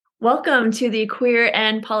Welcome to the Queer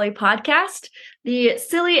and Poly podcast, the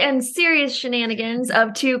silly and serious shenanigans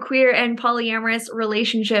of two queer and polyamorous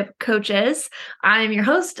relationship coaches. I'm your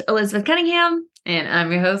host, Elizabeth Cunningham. And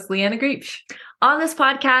I'm your host, Leanna Greach. On this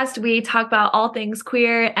podcast, we talk about all things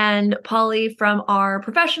queer and poly from our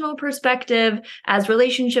professional perspective as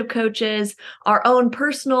relationship coaches, our own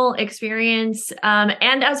personal experience,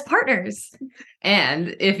 and as partners.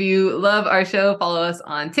 And if you love our show, follow us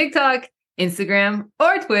on TikTok, Instagram,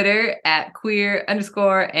 or Twitter at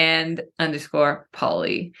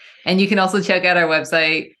queer_and_poly. And you can also check out our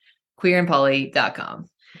website, queerandpoly.com.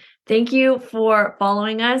 Thank you for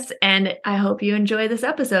following us, and I hope you enjoy this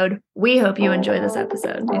episode. We hope you enjoy this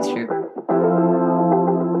episode. It's true.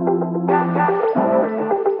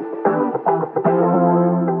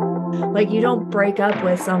 Like, you don't break up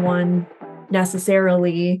with someone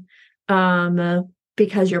necessarily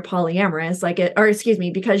because you're polyamorous,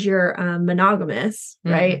 because you're monogamous,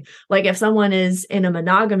 right? Mm-hmm. Like, if someone is in a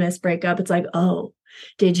monogamous breakup, it's like, oh,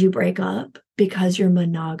 did you break up because you're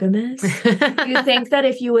monogamous? You think that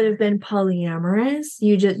if you would have been polyamorous,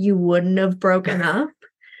 you wouldn't have broken up?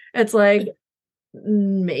 It's like,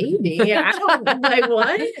 maybe. I don't like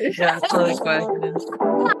what? Yeah, that's totally question.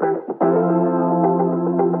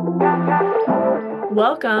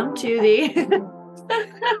 Welcome to the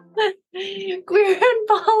Queer and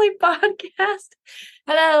Poly podcast.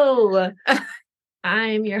 Hello.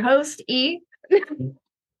 I'm your host, E.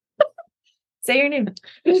 Say your name.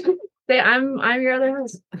 Say I'm your other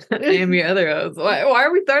host. I am your other host. Why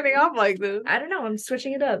are we starting off like this? I don't know. I'm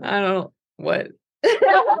switching it up. I don't know. What?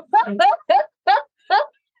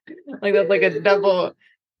 Like that's like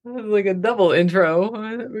a double intro. We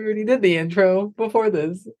already did the intro before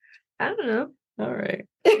this. I don't know. All right.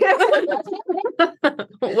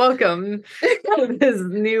 Welcome to this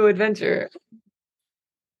new adventure.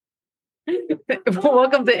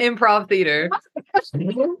 Welcome to improv theater.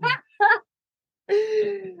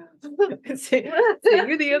 Say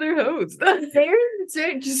you're the other host.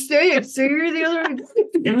 Just say it. So you're the other host.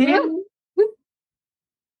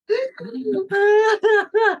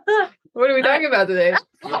 What are we talking about today?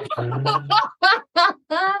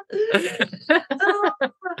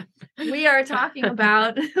 We are talking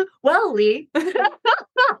about Lee.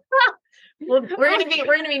 Well, we're gonna be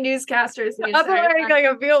newscasters. That's what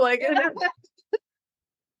I feel like.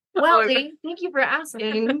 Lee, thank you for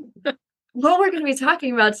asking. What we're going to be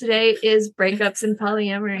talking about today is breakups and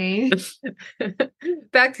polyamory.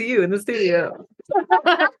 Back to you in the studio.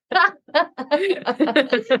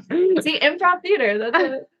 See, improv theater. That's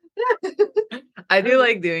it. I do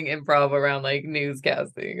like doing improv around like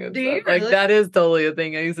newscasting. Do you? Like that is totally a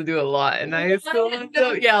thing I used to do a lot in high school.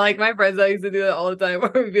 So yeah, like my friends, I used to do that all the time.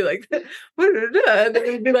 Where we'd be like, and then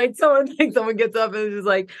it'd be like someone gets up and is just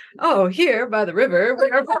like, oh, here by the river, we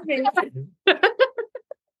are parking.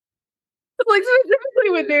 Like specifically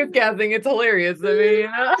with newscasting, it's hilarious to me. You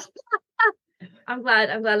know? I'm glad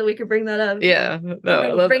that we could bring that up. Yeah,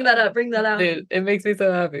 no, bring that up. Bring that out. Dude, it makes me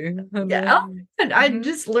so happy. Yeah, I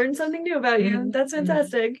just learned something new about you. That's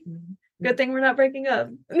fantastic. Good thing we're not breaking up.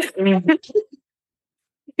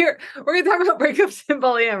 Here, we're gonna talk about breakups and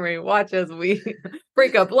polyamory. Watch as we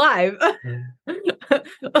break up live.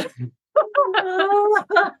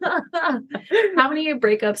 How many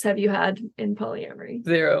breakups have you had in polyamory?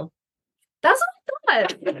 0. That's what I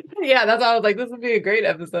thought. Yeah, that's why I was like, this would be a great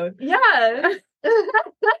episode. Yeah.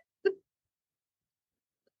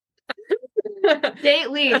 Date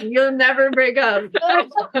Lee, you'll never break up. I'm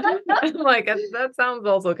like, that sounds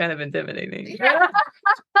also kind of intimidating.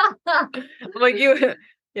 Like you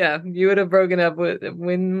would have broken up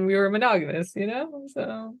when we were monogamous, you know?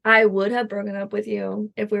 So I would have broken up with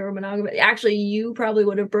you if we were monogamous. Actually, you probably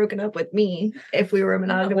would have broken up with me if we were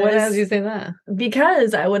monogamous. What has you say that?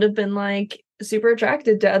 Because I would have been like super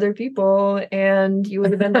attracted to other people, and you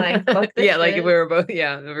would have been like, fuck this yeah, like shit. if we were both,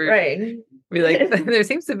 right. Be like, there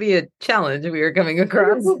seems to be a challenge we are coming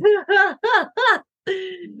across.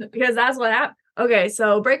 Because that's what happened. Okay,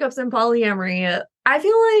 so breakups and polyamory. I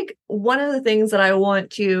feel like one of the things that I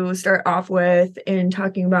want to start off with in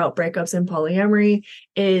talking about breakups and polyamory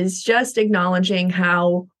is just acknowledging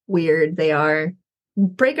how weird they are.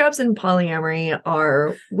 Breakups and polyamory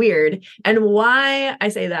are weird. And why I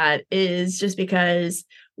say that is just because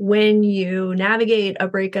when you navigate a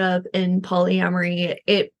breakup in polyamory,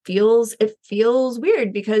 it feels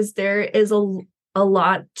weird because there is a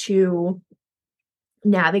lot to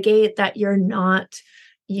navigate that you're not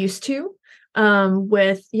used to.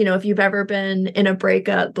 with, if you've ever been in a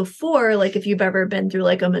breakup before, like if you've ever been through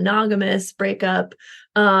like a monogamous breakup,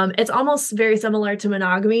 it's almost very similar to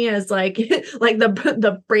monogamy as like like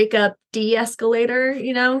the breakup de-escalator,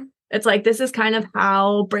 it's like this is kind of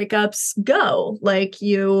how breakups go. Like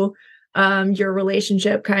your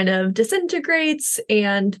relationship kind of disintegrates,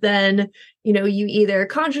 and then you either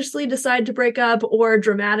consciously decide to break up or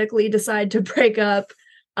dramatically decide to break up.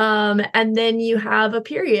 And then you have a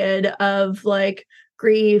period of like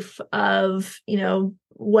grief, of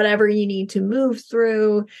whatever you need to move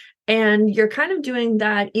through, and you're kind of doing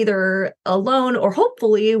that either alone or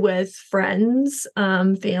hopefully with friends,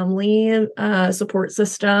 family, support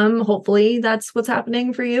system. Hopefully that's what's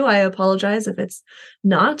happening for you. I apologize if it's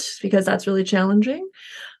not, because that's really challenging.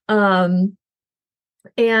 And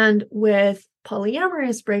with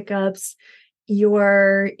polyamorous breakups,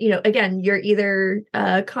 you're either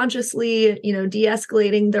consciously,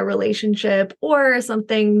 de-escalating the relationship, or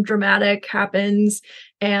something dramatic happens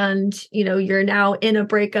and, you're now in a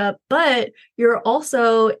breakup, but you're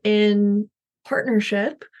also in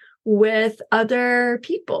partnership with other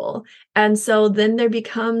people. And so then there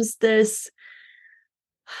becomes this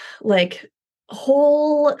like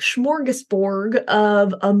whole smorgasbord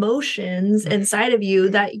of emotions inside of you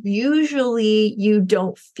that usually you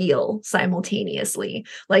don't feel simultaneously.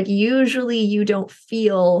 Like usually you don't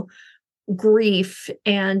feel grief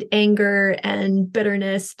and anger and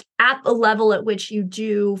bitterness at the level at which you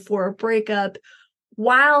do for a breakup,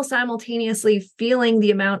 while simultaneously feeling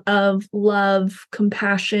the amount of love,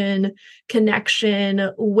 compassion,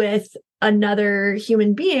 connection with another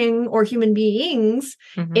human being or human beings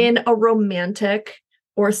in a romantic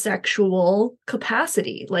or sexual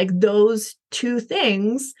capacity. Like those two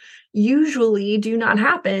things usually do not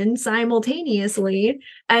happen simultaneously.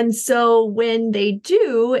 And so when they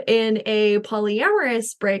do in a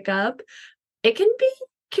polyamorous breakup, it can be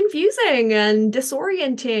confusing and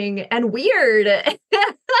disorienting and weird.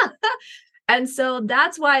 And so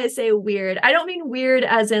that's why I say weird. I don't mean weird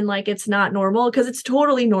as in like it's not normal, because it's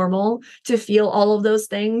totally normal to feel all of those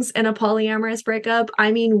things in a polyamorous breakup.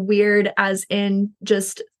 I mean weird as in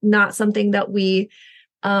just not something that we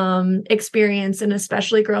experience, and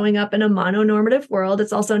especially growing up in a mononormative world,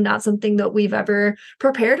 it's also not something that we've ever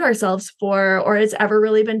prepared ourselves for, or it's ever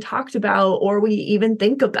really been talked about, or we even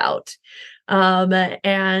think about.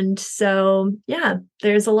 And so, yeah,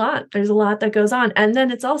 there's a lot that goes on. And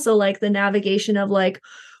then it's also like the navigation of like,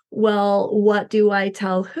 well, what do I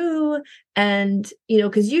tell who? And,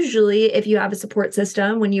 because usually if you have a support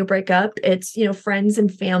system, when you break up, it's, friends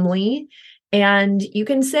and family, and you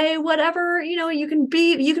can say whatever, you can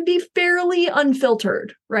be fairly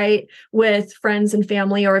unfiltered, right? With friends and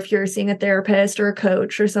family, or if you're seeing a therapist or a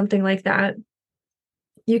coach or something like that,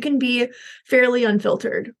 you can be fairly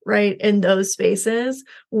unfiltered, right? In those spaces,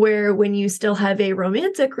 where when you still have a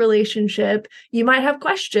romantic relationship, you might have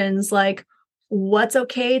questions like, what's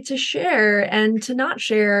okay to share and to not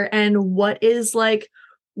share? And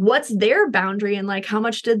what's their boundary? And like, how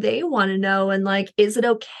much do they want to know? And like, is it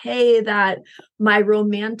okay that my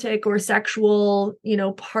romantic or sexual,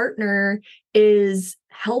 partner is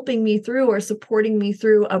helping me through or supporting me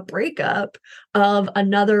through a breakup of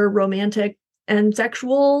another romantic and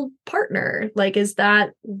sexual partner? Like, is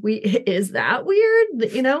that weird?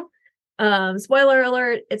 Spoiler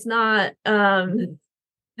alert, it's not. I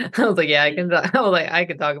was like, yeah, I can. I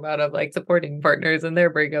could talk about like supporting partners and their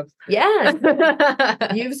breakups.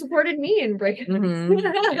 Yeah, you've supported me in breakups.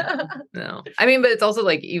 Yeah. No, I mean, but it's also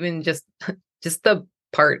like even just the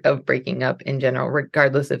part of breaking up in general,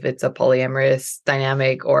 regardless if it's a polyamorous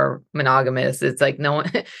dynamic or monogamous. It's like no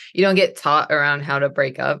one, you don't get taught around how to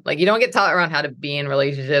break up. Like you don't get taught around how to be in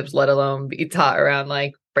relationships, let alone be taught around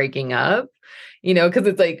like breaking up. Because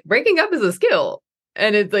it's like breaking up is a skill.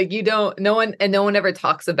 And it's like no one ever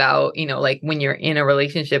talks about, like when you're in a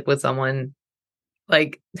relationship with someone,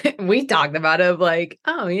 like we talked about it, like,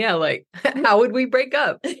 oh yeah, like how would we break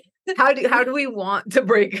up? How do we want to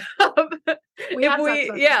break up?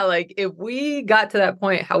 If we got to that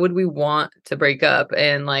point, how would we want to break up?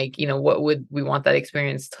 And like, what would we want that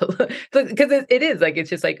experience to look? Because it is like, it's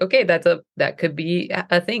just like, okay, that could be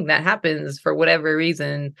a thing that happens for whatever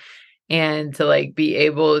reason. And to like be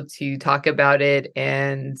able to talk about it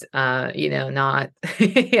and not not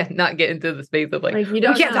get into the space of like we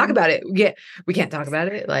can't talk about it. We can't talk about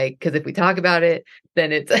it, like, because if we talk about it,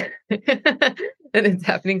 then it's then it's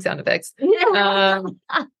happening sound effects. And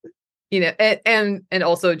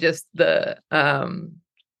also just the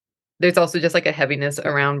there's also just like a heaviness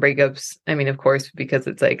around breakups. I mean, of course, because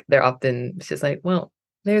it's like it's just like, well,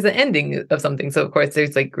 there's an ending of something. So of course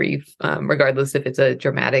there's like grief, regardless if it's a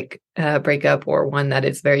dramatic breakup or one that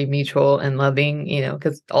is very mutual and loving,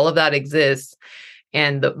 because all of that exists.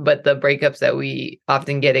 But the breakups that we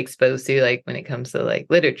often get exposed to, like when it comes to like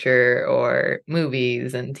literature or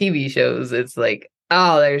movies and TV shows, it's like,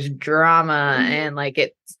 oh, there's drama and like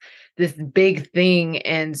it's this big thing.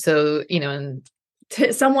 And so, and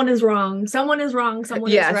someone is wrong. Someone is wrong. Someone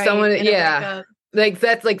is right. Like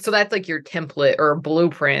that's like your template or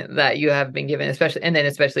blueprint that you have been given,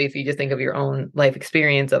 especially if you just think of your own life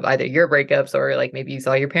experience of either your breakups or like maybe you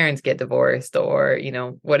saw your parents get divorced or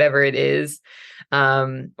whatever it is,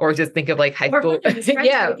 or just think of like high school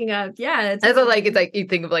breaking up. It's like you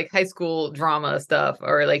think of like high school drama stuff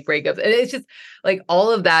or like breakups, and it's just like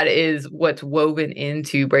all of that is what's woven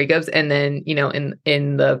into breakups. And then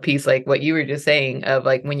in the piece, like what you were just saying of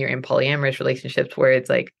like when you're in polyamorous relationships where it's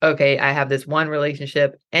like, okay, I have this one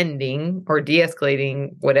relationship ending or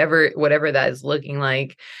de-escalating, whatever that is looking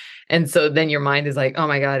like. And so then your mind is like, oh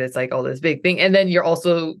my God, it's like all this big thing. And then you're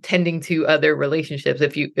also tending to other relationships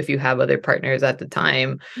if you have other partners at the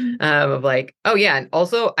time, of like, oh yeah. And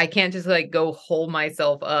also I can't just like go hold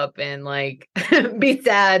myself up and like be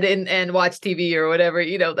sad and watch TV or whatever,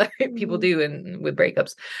 that people do with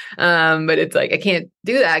breakups. But it's like, I can't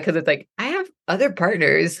do that because it's like, I have other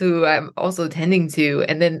partners who I'm also tending to.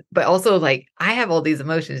 And then, but also like, I have all these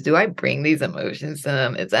emotions. Do I bring these emotions to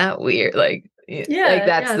them? Is that weird? Like,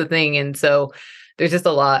 that's the thing. And so there's just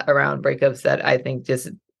a lot around breakups that I think just,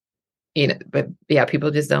 but yeah, people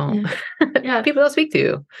just don't, people don't speak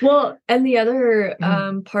to. Well, and the other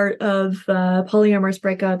part of polyamorous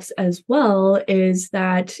breakups as well is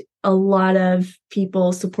that a lot of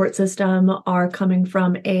people's support system are coming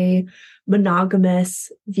from a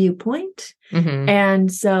monogamous viewpoint. And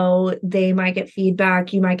so they might get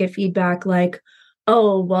feedback. You might get feedback like,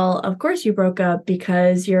 oh, well, of course you broke up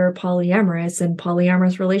because you're polyamorous and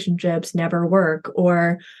polyamorous relationships never work.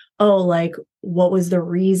 Or, oh, like, what was the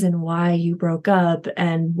reason why you broke up?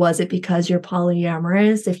 And was it because you're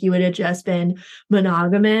polyamorous? If you would have just been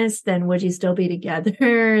monogamous, then would you still be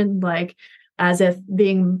together? And like, as if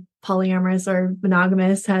being polyamorous or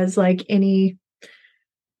monogamous has like any...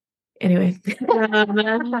 Anyway, break up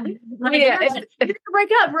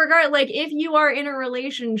regardless. Like if you are in a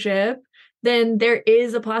relationship, then there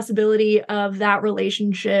is a possibility of that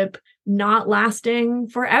relationship not lasting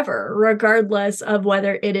forever, regardless of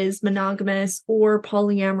whether it is monogamous or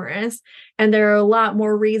polyamorous. And there are a lot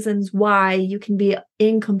more reasons why you can be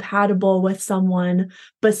incompatible with someone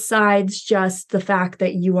besides just the fact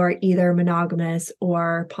that you are either monogamous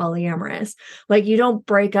or polyamorous. Like you don't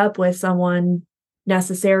break up with someone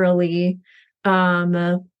necessarily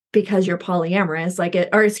because you're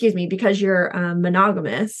polyamorous, because you're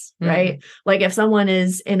monogamous, right? Like if someone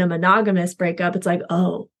is in a monogamous breakup, it's like,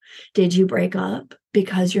 oh, did you break up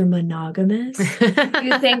because you're monogamous?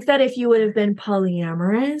 You think that if you would have been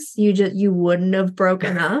polyamorous, you wouldn't have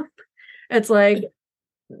broken up? It's like,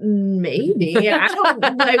 maybe. I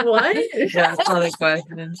don't like what? Yeah, that's all the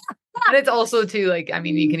questions. And it's also too like, I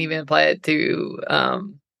mean, you can even apply it to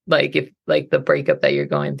like if like the breakup that you're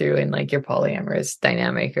going through and like your polyamorous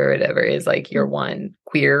dynamic or whatever is like your one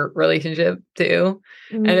queer relationship too.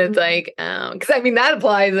 And it's like because I mean that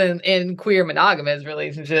applies in queer monogamous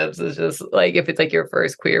relationships. It's just like if it's like your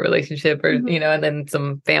first queer relationship or and then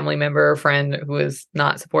some family member or friend who is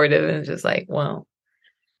not supportive, and it's just like, well,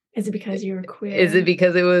 is it because you were queer? Is it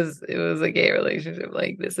because it was a gay relationship?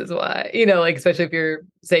 Like, this is why, like, especially if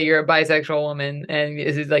you're a bisexual woman and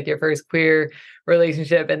this is like your first queer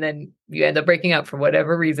relationship and then you end up breaking up for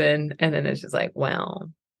whatever reason. And then it's just like,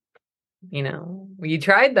 well, you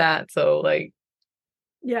tried that. So like,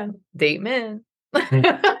 yeah, date men.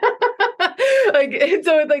 Like,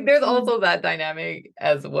 so it's like there's also that dynamic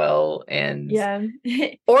as well. And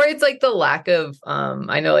or it's like the lack of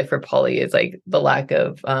I know like for poly it's like the lack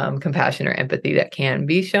of compassion or empathy that can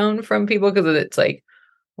be shown from people, because it's like,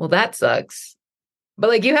 well, that sucks, but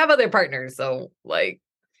like you have other partners, so like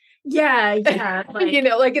like,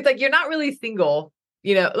 like it's like you're not really single.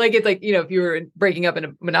 Like it's like, if you were breaking up in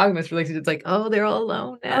a monogamous relationship, it's like, oh, they're all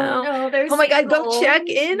alone now. Oh, no, oh my God, go check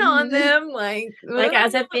in on them. Like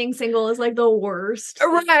as if being single is like the worst.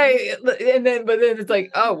 Right. But then it's like,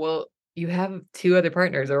 oh, well, you have two other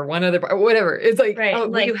partners or one other, or whatever. It's like, oh,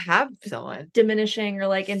 like, you have someone. Diminishing or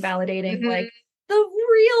like invalidating, like the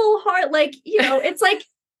real heart. Like, it's like,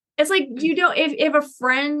 It's like you don't if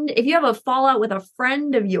you have a fallout with a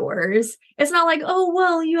friend of yours, it's not like, oh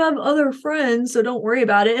well, you have other friends, so don't worry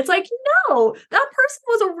about it. It's like, no, that person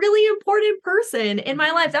was a really important person in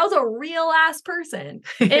my life. That was a real ass person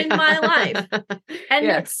in my life. And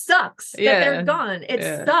it sucks that they're gone.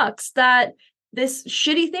 It sucks that this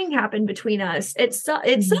shitty thing happened between us. It sucks.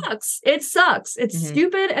 It sucks. It's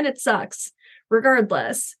stupid and it sucks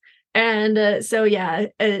regardless. And so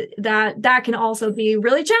that can also be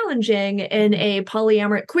really challenging in a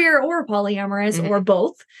polyamorous, queer or polyamorous or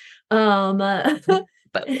both.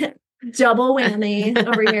 Double whammy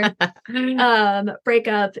over here.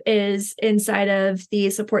 Breakup is inside of the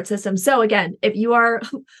support system. So again, if you are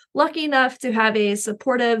lucky enough to have a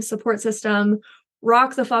supportive support system,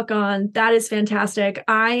 rock the fuck on. That is fantastic.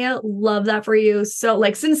 I love that for you. So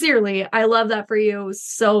like, sincerely, I love that for you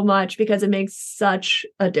so much because it makes such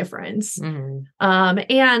a difference. And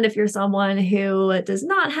if you're someone who does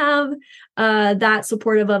not have that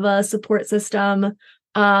supportive of a support system,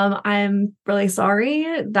 I'm really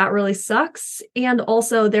sorry. That really sucks. And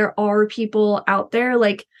also there are people out there,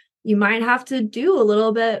 like, you might have to do a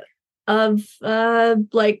little bit of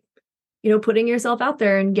putting yourself out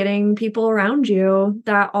there and getting people around you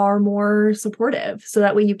that are more supportive. So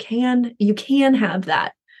that way you can have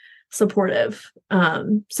that supportive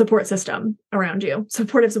support system around you.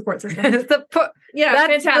 Supportive support system. Yeah,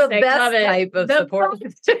 that's fantastic. The best type of support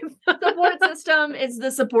system. Support system is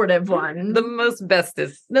the supportive one. The most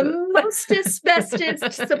bestest. The mostest, bestest,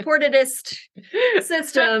 supportedest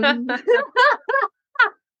system.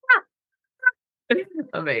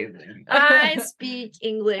 Amazing. I speak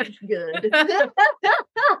English good.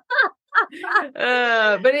 But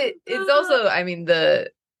it's also, I mean, but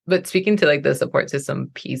speaking to like the support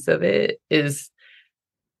system piece of it is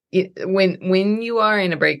when you are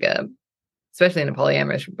in a breakup, especially in a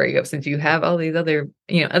polyamorous breakup, since you have all these other,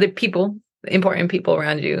 other people, important people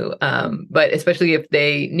around you, but especially if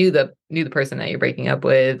they knew the person that you're breaking up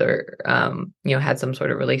with, or had some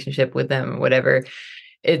sort of relationship with them or whatever.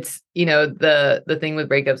 It's, the thing with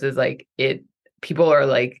breakups is like people are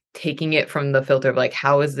like taking it from the filter of like,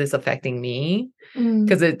 how is this affecting me?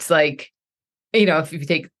 Because it's like, if you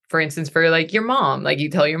take, for instance, for like your mom, like you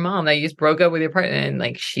tell your mom that you just broke up with your partner and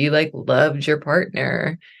like she like loved your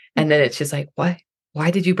partner. And then it's just like, why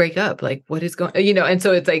did you break up? Like, what is going, and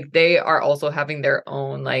so it's like, they are also having their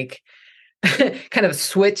own like kind of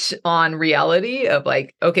switch on reality of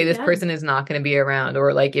like, okay, this person is not going to be around.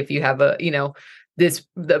 Or like, if you have the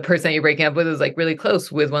person that you're breaking up with is like really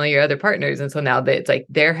close with one of your other partners. And so now that it's like,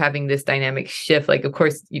 they're having this dynamic shift, like, of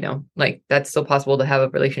course, like that's still possible to have a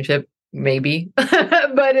relationship, maybe,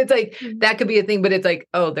 but it's like, that could be a thing, but it's like,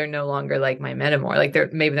 oh, they're no longer like my men anymore. Like they're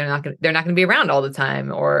not going to be around all the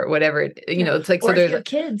time or whatever, it's like, or so there's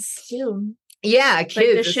kids too. Yeah,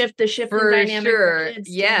 kids. Like the shift for dynamic sure. For kids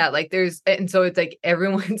yeah, too. like there's, and so it's like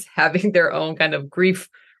everyone's having their own kind of grief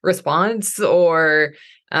response or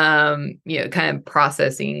kind of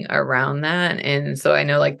processing around that. And so I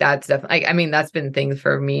know like that's definitely, I mean, that's been things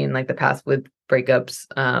for me in like the past with breakups,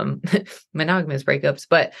 monogamous breakups,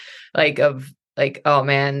 but like of like, oh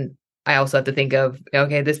man, I also have to think of,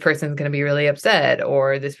 okay, this person's going to be really upset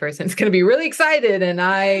or this person's going to be really excited. And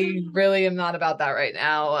I really am not about that right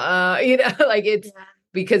now. Like it's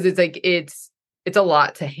because it's like, it's a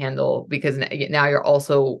lot to handle because now you're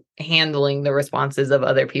also handling the responses of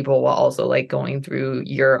other people while also like going through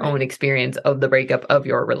your own experience of the breakup of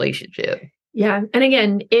your relationship. Yeah. And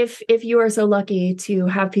again, if you are so lucky to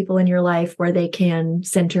have people in your life where they can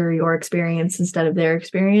center your experience instead of their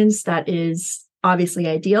experience, that is obviously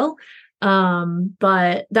ideal.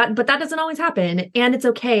 But that doesn't always happen. And it's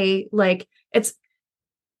okay. Like it's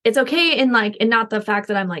okay in like, and not the fact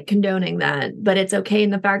that I'm like condoning that, but it's okay in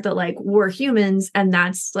the fact that like we're humans and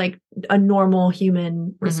that's like a normal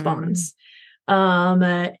human response. And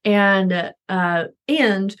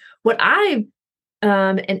what I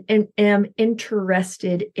am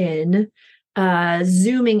interested in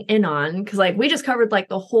zooming in on, because like we just covered like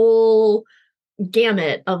the whole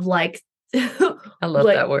gamut of like I love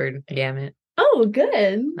that word, gamut. Oh,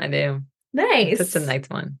 good. I do. Nice. It's such a nice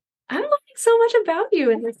one. I'm learning so much about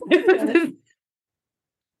you in this episode.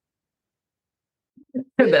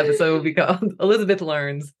 The episode will be called Elizabeth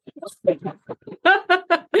Learns. Okay.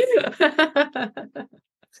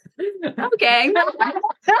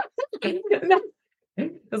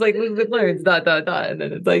 It's like Elizabeth learns ... And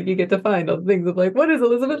then it's like you get to find all the things of like, what is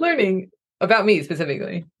Elizabeth learning about me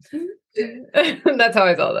specifically? That's how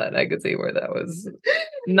I saw that. I could see where that was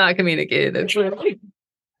not communicated. It's really...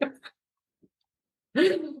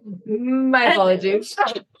 My apologies.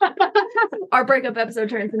 Our breakup episode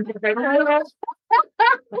turns into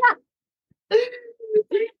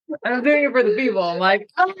I'm doing it for the people. I'm like,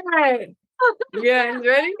 all right. You guys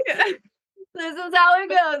ready? This is how it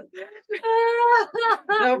goes.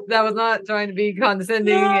 Nope, that was not trying to be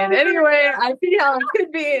condescending in any way. I see how it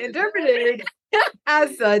could be interpreted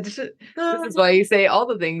as such. This is why you say all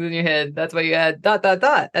the things in your head. That's why you add ... at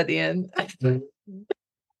the end.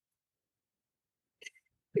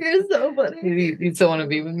 You're so funny. You still want to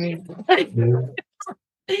be with me?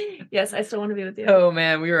 Yes, I still want to be with you. Oh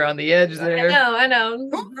man, we were on the edge there. I know.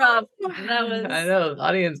 Rough. That was. I know. The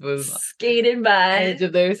audience was skated by. Edge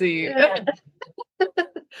of their seat.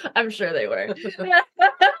 I'm sure they were.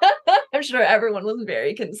 I'm sure everyone was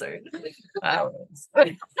very concerned. I was.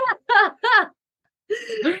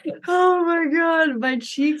 Oh my god, my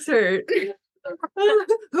cheeks hurt.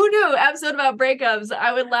 Who knew? Episode about breakups.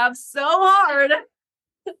 I would laugh so hard.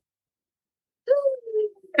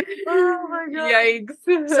 Oh my god.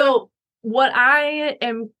 Yikes. So what I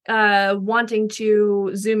am wanting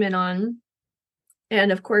to zoom in on,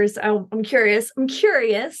 and of course I'm curious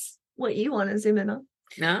what you want to zoom in on.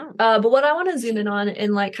 No. But what I want to zoom in on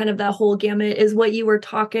in like kind of that whole gamut is what you were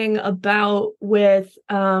talking about with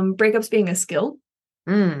breakups being a skill.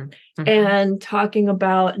 Mm-hmm. And talking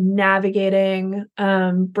about navigating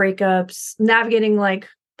breakups, navigating like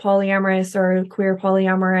polyamorous or queer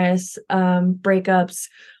polyamorous breakups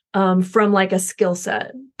from like a skill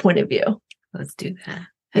set point of view. Let's do that.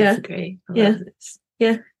 That's great. I love this.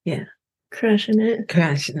 Yeah. Crushing it.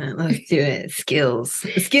 Let's do it. Skills.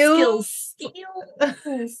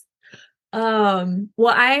 Well,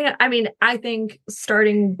 I mean, I think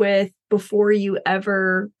starting with before you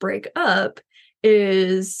ever break up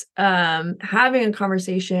is having a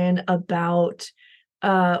conversation about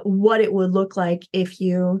what it would look like if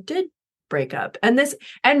you did break up. And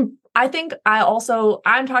I think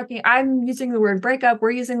I'm using the word breakup,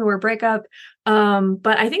 we're using the word breakup,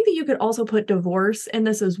 but I think that you could also put divorce in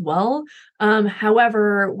this as well.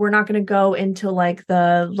 However, we're not going to go into like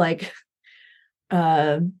we're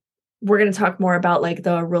going to talk more about like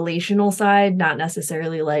the relational side, not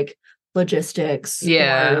necessarily like logistics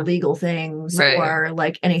or legal things or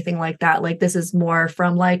like anything like that. Like this is more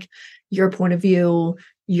from like your point of view,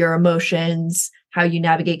 your emotions, how you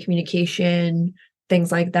navigate communication,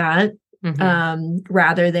 things like that.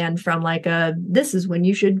 Rather than from like this is when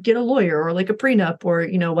you should get a lawyer or like a prenup or,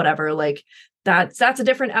 you know, whatever. Like that's a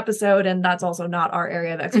different episode. And that's also not our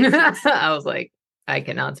area of expertise. I was like, I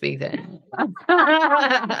cannot speak that.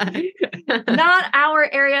 Not our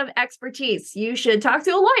area of expertise. You should talk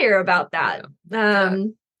to a lawyer about that.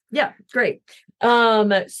 Yeah, great.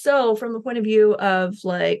 So from the point of view of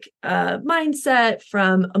like mindset,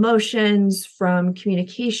 from emotions, from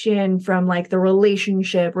communication, from like the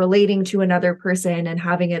relationship, relating to another person and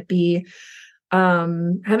having it be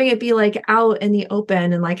like out in the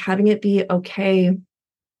open and like having it be okay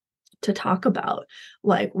to talk about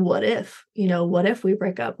like, what if we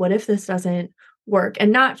break up? What if this doesn't work?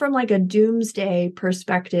 And not from like a doomsday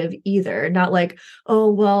perspective either. Not like,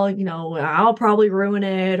 oh, well, you know, I'll probably ruin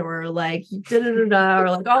it or like, or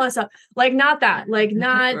like all that stuff. Like, not that, like,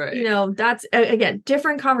 not, right. You know, that's again,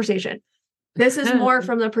 different conversation. This is more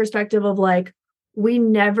from the perspective of like,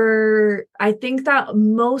 I think that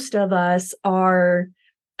most of us are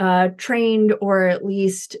trained or at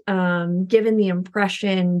least given the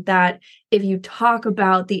impression that if you talk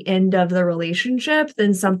about the end of the relationship,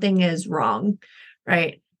 then something is wrong,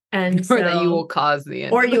 right? And or that you will cause the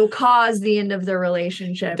end. Or you'll cause the end of the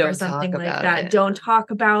relationship or something like that. Don't talk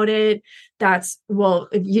about it. That's, well,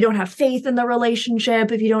 if you don't have faith in the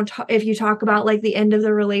relationship, if you talk about like the end of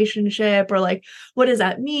the relationship or like, what does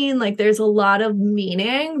that mean? Like there's a lot of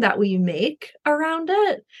meaning that we make around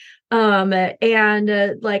it.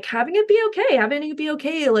 Like having it be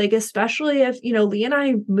okay, like, especially if, you know, Lee and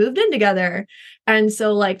I moved in together. And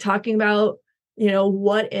so like talking about, you know,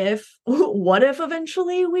 what if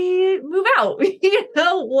eventually we move out, you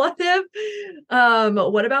know, what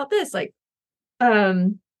about this? Like,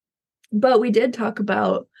 but we did talk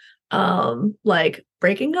about, like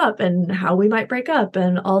breaking up and how we might break up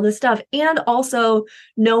and all this stuff. And also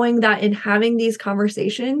knowing that in having these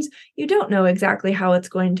conversations, you don't know exactly how it's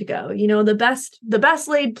going to go, you know, the best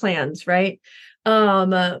laid plans, right?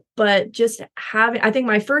 But just I think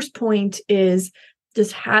my first point is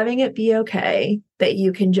just having it be okay that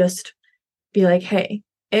you can just be like, hey,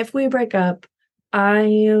 if we break up,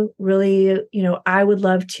 I really, you know, I would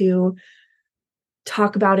love to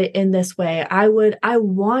talk about it in this way. I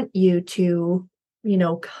want you to, you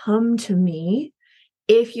know, come to me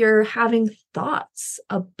if you're having thoughts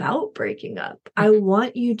about breaking up, I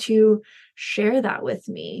want you to share that with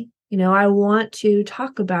me. I want to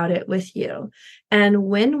talk about it with you. And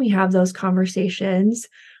when we have those conversations,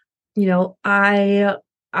 I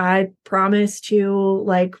promise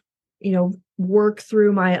to work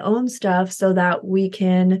through my own stuff so that we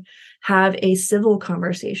can have a civil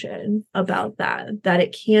conversation about that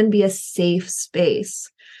it can be a safe space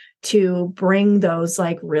to bring those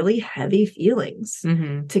really heavy feelings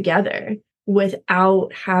together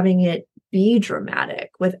without having it be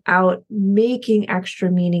dramatic, without making extra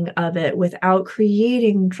meaning of it, without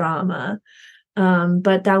creating drama.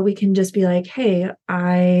 But that we can just be like, hey,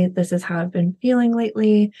 this is how I've been feeling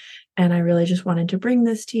lately, and I really just wanted to bring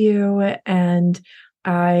this to you. And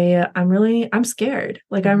I'm scared.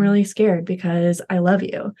 I'm really scared because I love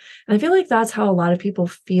you. And I feel like that's how a lot of people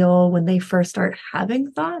feel when they first start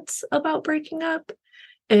having thoughts about breaking up,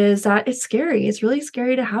 is that it's scary. It's really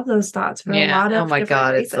scary to have those thoughts for a lot of oh my different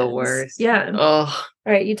God, reasons. it's the worst. Yeah. Oh,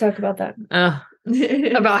 all right, you talk about that.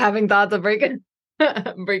 About having thoughts of breaking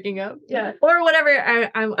up. Yeah, or whatever.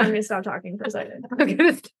 I'm gonna stop talking for a second. I'm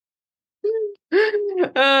gonna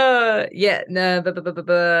yeah, no,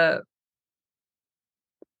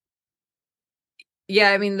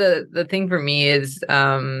 yeah, I mean, the thing for me is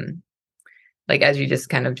as you just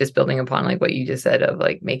kind of just building upon what you just said of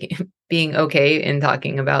being okay in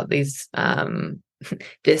talking about these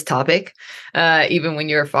this topic, even when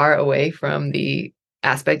you're far away from the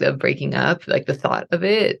aspect of breaking up, the thought of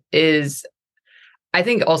it is, I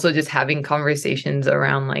think, also just having conversations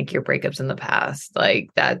around your breakups in the past,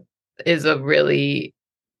 that is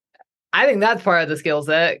I think that's part of the skill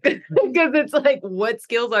set, because it's what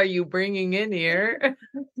skills are you bringing in here?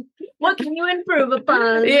 What can you improve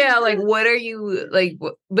upon? Yeah, what are you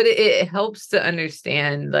but it helps to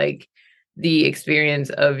understand the experience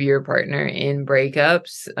of your partner in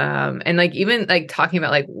breakups, and even talking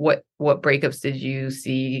about what breakups did you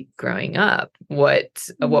see growing up, what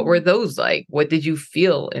were those like, what did you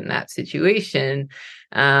feel in that situation,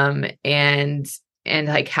 and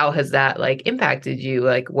how has that impacted you,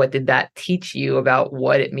 what did that teach you about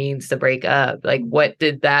what it means to break up, what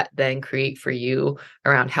did that then create for you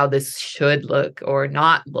around how this should look or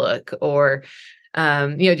not look, or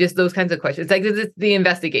just those kinds of questions. It's the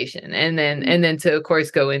investigation, and then to of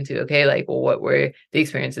course go into, okay, well, what were the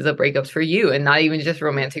experiences of breakups for you, and not even just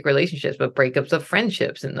romantic relationships, but breakups of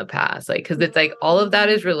friendships in the past, because it's all of that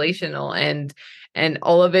is relational, and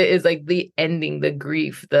all of it is the ending, the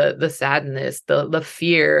grief, the sadness, the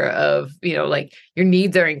fear of, your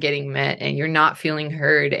needs aren't getting met and you're not feeling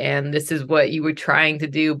heard, and this is what you were trying to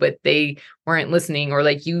do, but they weren't listening, or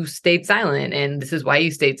you stayed silent, and this is why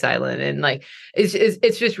you stayed silent, and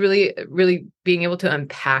it's just really, really being able to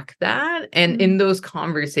unpack that, and in those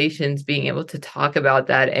conversations being able to talk about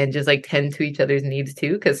that and just tend to each other's needs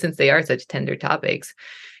too, because since they are such tender topics,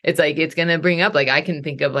 it's it's gonna bring up, I can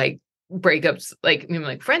think of breakups,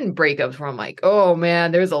 friend breakups, where I'm oh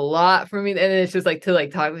man, there's a lot for me, and it's just to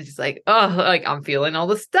talk, it's just oh, I'm feeling all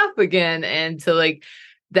the stuff again, and to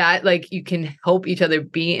that you can help each other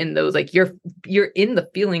be in those, you're in the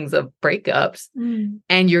feelings of breakups,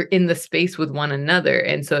 and you're in the space with one another,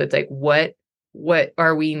 and so it's what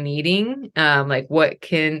are we needing, what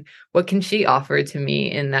can she offer to me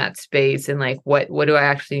in that space, and what do I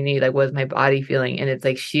actually need, what is my body feeling, and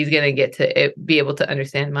it's she's gonna get to be able to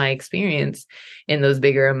understand my experience in those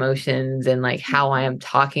bigger emotions, and how I am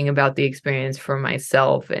talking about the experience for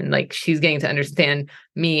myself, and she's getting to understand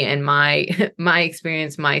me and my my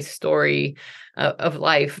experience, my story of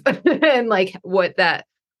life, and what that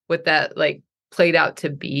played out to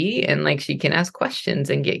be, and she can ask questions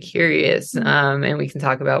and get curious, and we can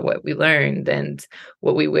talk about what we learned and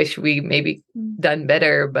what we wish we maybe done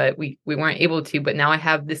better, but we weren't able to, but now I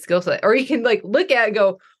have this skill set, or you can look at it and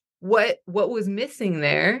go, what was missing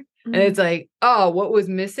there, and it's oh, what was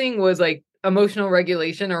missing was emotional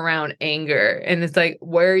regulation around anger, and it's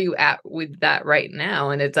where are you at with that right now,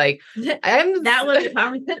 and it's that was a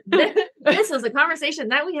conversation. This was a conversation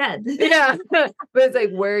that we had. Yeah, but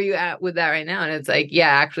it's where are you at with that right now, and it's yeah,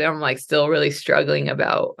 actually I'm still really struggling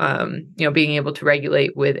about being able to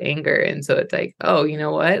regulate with anger, and so it's oh, you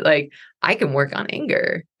know what, I can work on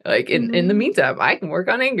anger, in the meantime I can work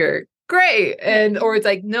on anger. Great. And or it's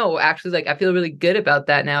no, actually, I feel really good about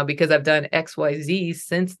that now because I've done XYZ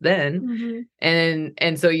since then.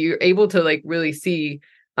 And so you're able to really see,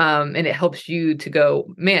 and it helps you to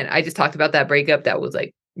go, man, I just talked about that breakup that was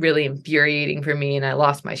really infuriating for me, and I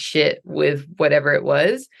lost my shit with whatever it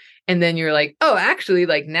was. And then you're oh, actually,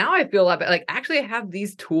 now I feel a lot better. Actually I have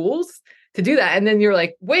these tools to do that. And then you're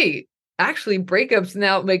wait, actually breakups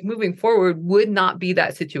now, like moving forward, would not be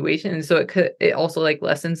that situation. And so it also like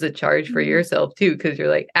lessens the charge for yourself too, because you're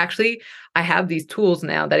like, actually, I have these tools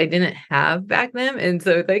now that I didn't have back then. And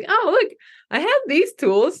so it's like, oh, look, I have these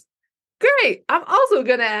tools. Great. I'm also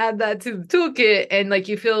gonna add that to the toolkit, and like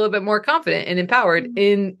you feel a little bit more confident and empowered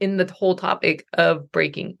in the whole topic of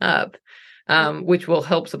breaking up, which will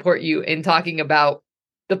help support you in talking about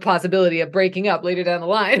the possibility of breaking up later down the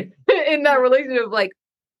line in that relationship. Like,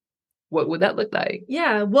 what would that look like?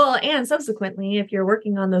 Yeah. Well, and subsequently, if you're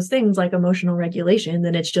working on those things like emotional regulation,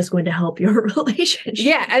 then it's just going to help your relationship.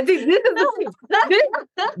 Yeah. I think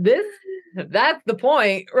that's the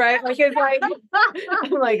point, right? Like, it's like,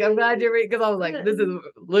 I'm like, I'm glad you're because I was like, this is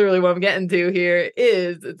literally what I'm getting to here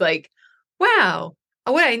it's like, wow,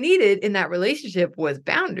 what I needed in that relationship was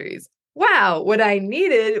boundaries. Wow, what I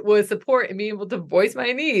needed was support and being able to voice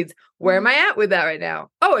my needs. Where am I at with that right now?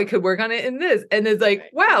 Oh, I could work on it in this. And it's like,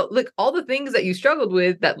 wow, look, all the things that you struggled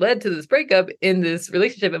with that led to this breakup in this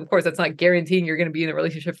relationship. And of course, that's not guaranteeing you're going to be in a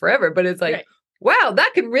relationship forever, but it's like, wow,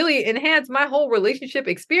 that could really enhance my whole relationship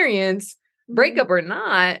experience, breakup or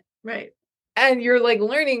not. Right. And you're like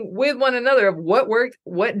learning with one another of what worked,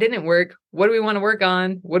 what didn't work, what do we want to work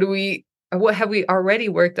on, what have we already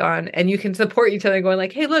worked on? And you can support each other going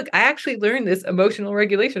like, hey, look, I actually learned this emotional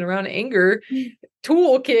regulation around anger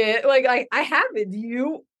toolkit. Like I have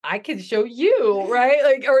it. I can show you, right?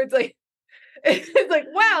 Like, or it's like, it's like,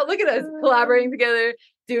 wow, look at us collaborating together,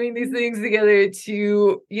 doing these things together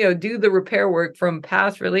to, do the repair work from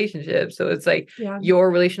past relationships. So it's like your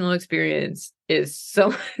relational experience is so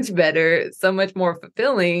much better, so much more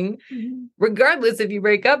fulfilling, regardless if you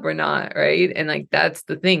break up or not. Right. And like, that's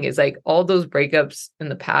the thing is like all those breakups in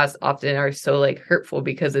the past often are so like hurtful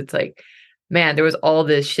because it's like, man, there was all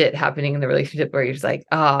this shit happening in the relationship where you're just like,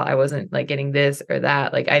 I wasn't like getting this or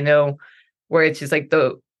that. Like, I know where it's just like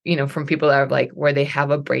from people that are like, where they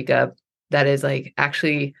have a breakup that is like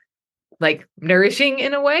actually like nourishing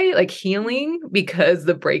in a way, like healing, because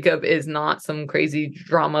the breakup is not some crazy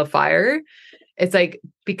drama fire. It's like,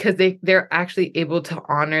 because they're actually able to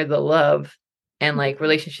honor the love and like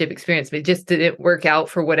relationship experience, but it just didn't work out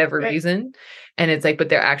for whatever reason. And it's like, but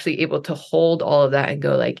they're actually able to hold all of that and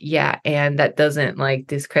go like, yeah. And that doesn't like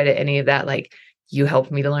discredit any of that. Like, you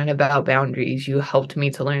helped me to learn about boundaries. You helped me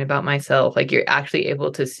to learn about myself. Like, you're actually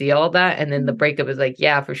able to see all that. And then the breakup is like,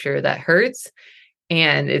 yeah, for sure, that hurts.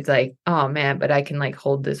 And it's like, oh man, but I can like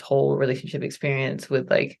hold this whole relationship experience with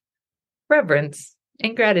like reverence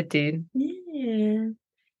and gratitude. Yeah.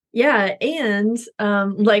 Yeah. And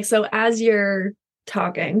like, so as you're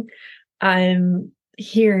talking, I'm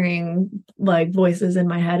hearing like voices in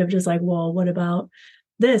my head of just like, well, what about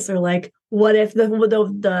this? Or like, what if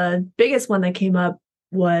the biggest one that came up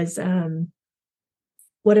was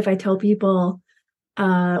what if I tell people,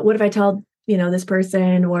 what if I tell, this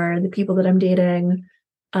person or the people that I'm dating,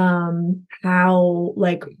 how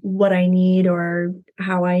like what I need or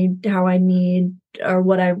how I need or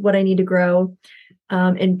what I need to grow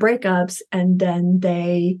in breakups, and then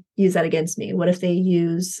they use that against me. What if they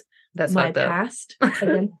use my past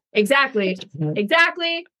again? Exactly.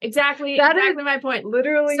 That is my point.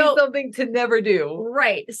 Literally something to never do.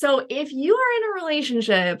 Right. So if you are in a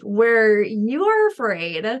relationship where you are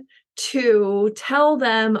afraid to tell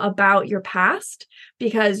them about your past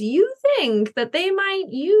because you think that they might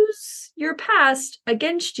use your past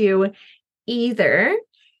against you, either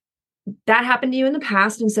that happened to you in the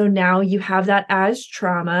past, and so now you have that as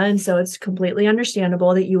trauma, and so it's completely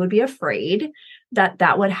understandable that you would be afraid that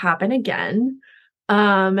that would happen again.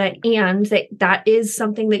 And that is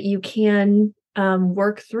something that you can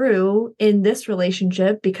work through in this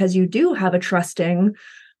relationship, because you do have a trusting,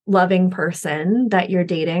 loving person that you're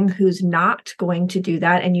dating who's not going to do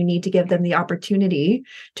that, and you need to give them the opportunity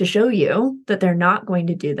to show you that they're not going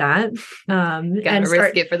to do that. And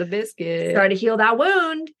risk it for the biscuit. Start to heal that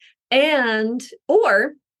wound.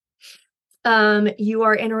 Or you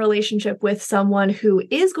are in a relationship with someone who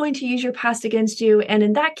is going to use your past against you. And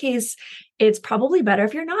in that case, it's probably better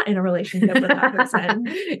if you're not in a relationship with that person.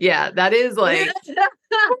 Yeah, that is like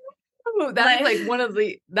that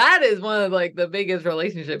is one of like the biggest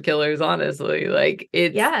relationship killers, honestly. Like,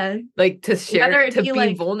 it's like to share, to be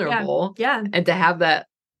like, vulnerable, and to have that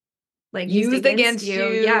like used against you.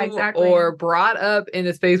 Yeah, exactly. Or brought up in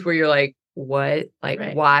a space where you're like, what?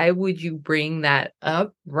 Like, why would you bring that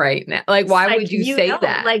up right now? Like, why would you say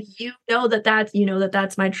that? Like,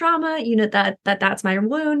 that's my trauma. That's my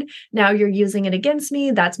wound. Now you're using it against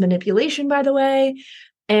me. That's manipulation, by the way.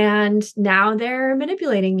 And now they're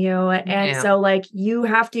manipulating you. And so like, you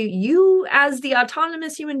as the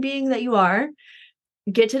autonomous human being that you are,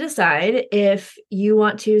 get to decide if you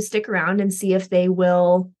want to stick around and see if they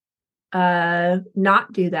will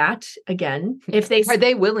not do that again. If they Are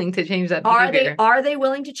they willing to change that behavior? Are they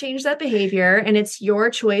willing to change that behavior? And it's your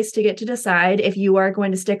choice to get to decide if you are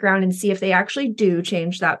going to stick around and see if they actually do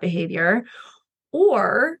change that behavior.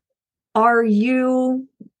 Or are you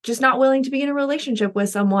just not willing to be in a relationship with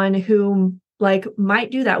someone who like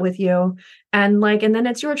might do that with you? And then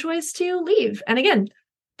it's your choice to leave. And again,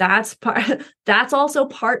 that's also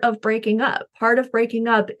part of breaking up. Part of breaking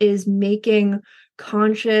up is making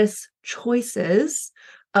conscious choices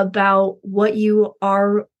about what you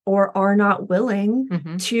are or are not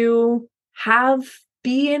willing to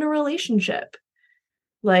be in a relationship.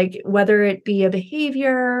 Like whether it be a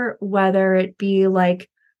behavior, whether it be like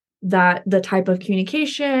that the type of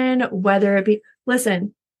communication, whether it be,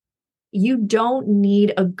 listen, you don't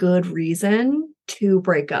need a good reason to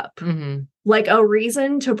break up. Like a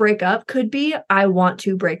reason to break up could be, I want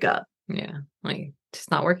to break up. Yeah. Like it's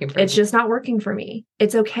not working for me. It's just not working for me.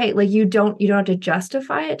 It's okay. Like you don't have to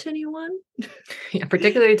justify it to anyone. Yeah,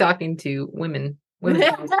 particularly talking to women.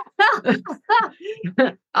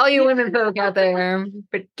 All you women folk out there,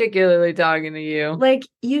 particularly talking to you. Like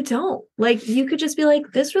you don't. Like you could just be like,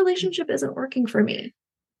 this relationship isn't working for me.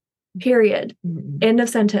 Period. End of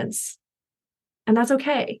sentence. And that's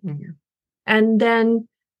okay. And then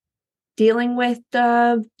dealing with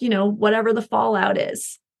the, whatever the fallout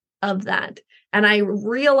is of that. And I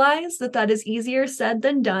realize that is easier said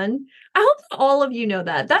than done. I hope that all of you know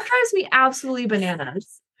that. That drives me absolutely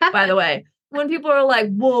bananas, by the way. When people are like,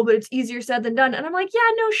 whoa, but it's easier said than done. And I'm like, yeah,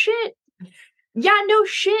 no shit. Yeah, no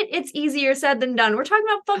shit. It's easier said than done. We're talking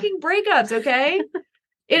about fucking breakups, okay?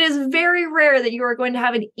 It is very rare that you are going to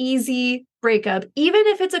have an easy breakup, even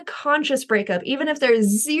if it's a conscious breakup, even if there's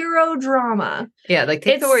zero drama. Yeah, like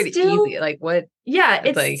take the word easy. Like what? Yeah,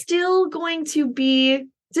 it's still going to be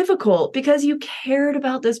difficult because you cared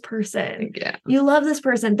about this person. Yeah. You love this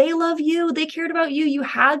person. They love you. They cared about you. You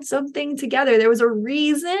had something together. There was a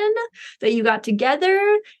reason that you got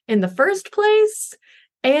together in the first place.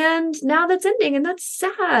 And now that's ending and that's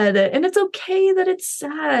sad. And it's okay that it's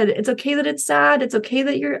sad. It's okay that it's sad. It's okay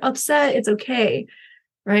that you're upset. It's okay.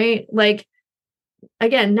 Right? Like,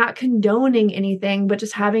 again, not condoning anything, but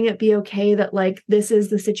just having it be okay that like, this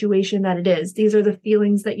is the situation that it is. These are the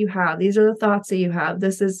feelings that you have. These are the thoughts that you have.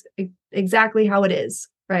 This is exactly how it is.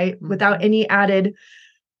 Right? Without anything added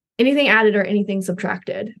or anything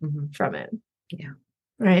subtracted from it. Yeah.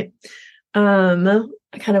 Right.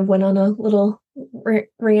 I kind of went on a little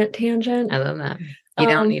rant tangent. I love that. You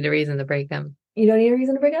don't need a reason to break them. You don't need a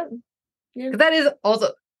reason to break up. Yeah. Because that is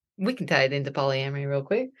also, we can tie it into polyamory real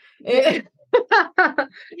quick.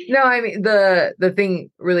 No, I mean the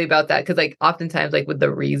thing really about that, because like oftentimes like with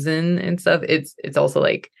the reason and stuff, it's also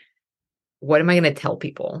like, what am I going to tell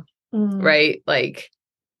people? Right? Like,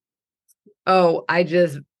 oh, I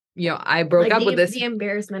just, I broke up with this. The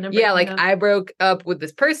embarrassment of like up. I broke up with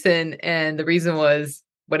this person and the reason was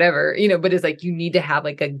whatever, but it's like you need to have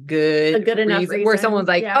like a good enough reason where someone's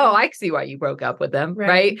like, oh, I see why you broke up with them,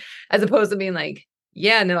 right? As opposed to being like,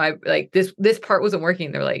 yeah, no, I like this part wasn't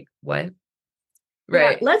working. They're like, what?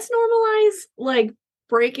 Right. Yeah, let's normalize like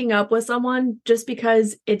breaking up with someone just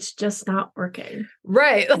because it's just not working.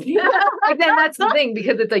 Right. But then that's the thing,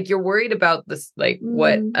 because it's like you're worried about this, like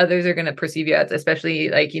what others are going to perceive you as, especially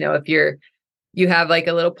like, if you have like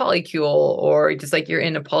a little polycule or just like you're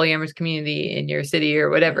in a polyamorous community in your city or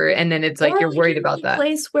whatever. And then it's like, you're worried about that.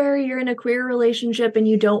 Place where you're in a queer relationship and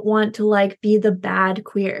you don't want to like be the bad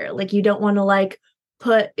queer. Like you don't want to like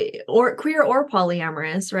or queer or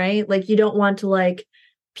polyamorous, right? Like you don't want to like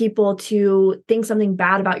people to think something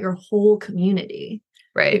bad about your whole community,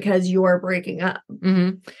 right? Because you're breaking up.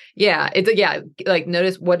 Yeah, like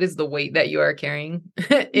notice what is the weight that you are carrying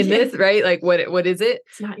in this, right? Like what is it?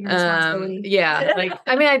 It's not your responsibility. Yeah, like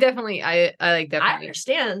I mean, I definitely I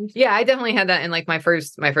understand. Yeah, I definitely had that in like my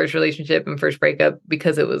first relationship and first breakup,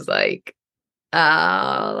 because it was like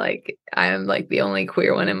like I'm like the only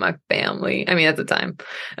queer one in my family. I mean, at the time.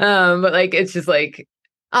 But like it's just like,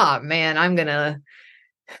 oh man,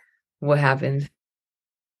 what happened?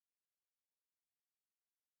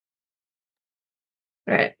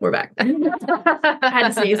 All right, we're back. I had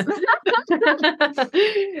to sneeze.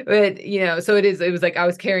 But so it was like I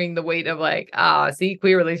was carrying the weight of like, see,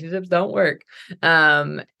 queer relationships don't work.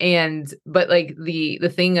 But like the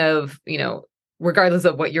thing of, regardless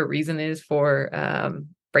of what your reason is for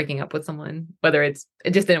breaking up with someone, whether it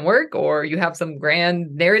just didn't work or you have some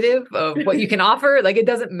grand narrative of what you can offer, like it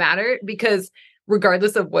doesn't matter, because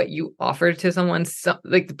regardless of what you offer to someone,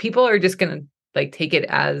 like the people are just gonna like take it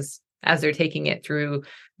as as they're taking it through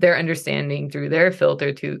their understanding, through their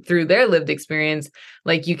filter, through their lived experience.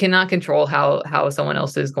 Like you cannot control how someone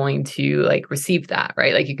else is going to like receive that,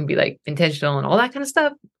 right? Like you can be like intentional and all that kind of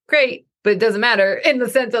stuff. Great. But it doesn't matter in the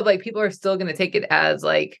sense of like, people are still going to take it as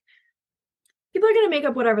like, people are going to make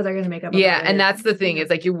up whatever they're going to make up. Yeah. And that's the thing. It's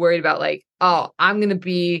like, you're worried about like, oh, I'm going to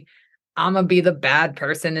be the bad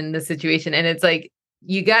person in this situation. And it's like,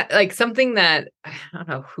 you got like something that, I don't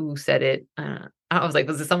know who said it. I was like,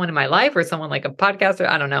 was it someone in my life or someone like a podcaster?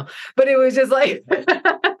 I don't know. But it was just like,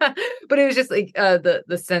 but it was just like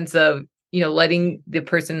the sense of, letting the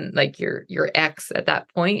person, like your ex at that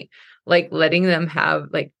point, like letting them have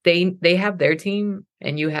like they have their team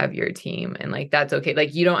and you have your team, and like that's okay.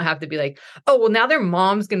 Like you don't have to be like, oh well, now their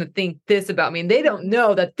mom's gonna think this about me and they don't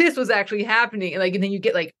know that this was actually happening, and like and then you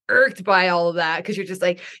get like irked by all of that because you're just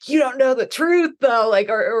like, you don't know the truth though, like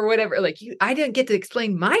or whatever, like I didn't get to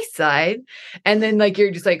explain my side, and then like you're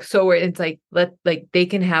just like so worried. It's like they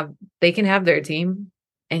can have their team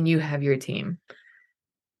and you have your team.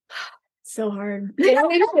 So hard.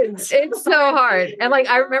 It's so hard. And like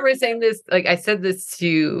I remember saying this, like I said this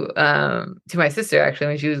to my sister actually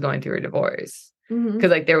when she was going through her divorce. Because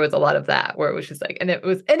like there was a lot of that where it was just like, and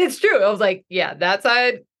it's true. I was like, yeah, that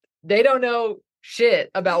side, they don't know shit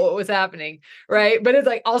about what was happening, right? But it's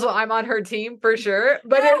like also I'm on her team for sure.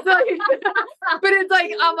 But it's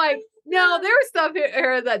like I'm like, no, there was stuff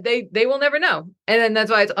here that they will never know. And then that's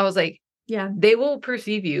why I was like, yeah, they will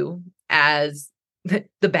perceive you as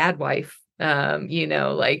the bad wife,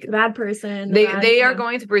 like the bad person. They are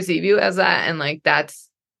going to perceive you as that, and like that's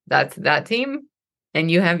that team,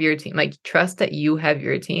 and you have your team. Like trust that you have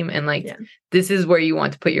your team, and like this is where you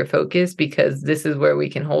want to put your focus, because this is where we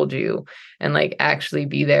can hold you and like actually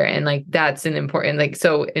be there. And like that's an important, like,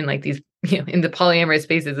 so in like these in the polyamorous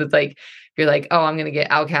spaces, it's like you're like, oh, I'm gonna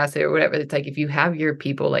get outcasted or whatever. It's like if you have your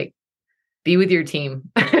people, like be with your team,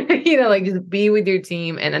 like just be with your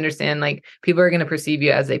team and understand like people are going to perceive you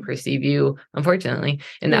as they perceive you, unfortunately,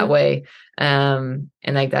 in that way. And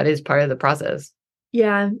like that is part of the process.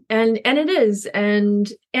 Yeah. And it is. And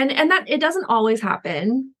that it doesn't always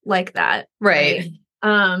happen like that. Right.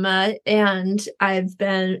 And I've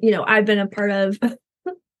been a part of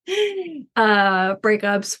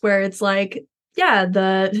breakups where it's like, yeah,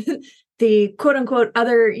 the quote unquote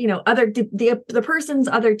other, the person's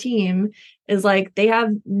other team is like, they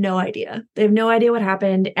have no idea. They have no idea what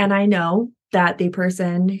happened. And I know that the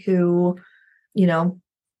person who,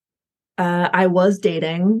 I was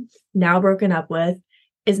dating, now broken up with,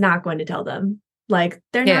 is not going to tell them. Like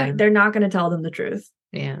they're not going to tell them the truth.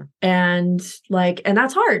 Yeah. And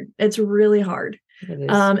that's hard. It's really hard. It is.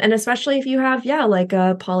 And especially if you have, like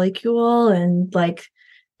a polycule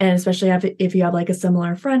and especially if you have like a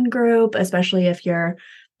similar friend group, especially if you're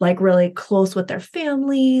like really close with their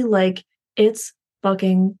family, like it's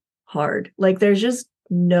fucking hard. Like there's just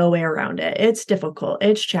no way around it. It's difficult.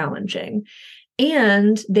 It's challenging.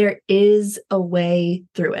 And there is a way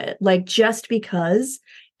through it. Like just because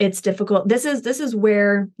it's difficult, this is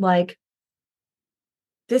where like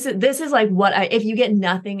this is like what if you get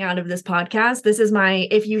nothing out of this podcast, this is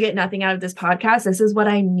what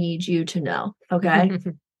I need you to know. Okay.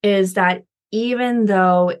 Is that even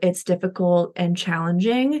though it's difficult and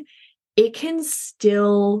challenging, it can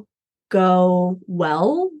still go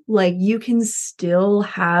well. Like you can still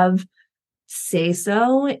have say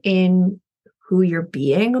so in who you're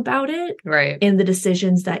being about it, right? In the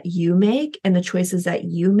decisions that you make and the choices that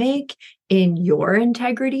you make, in your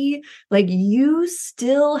integrity. Like you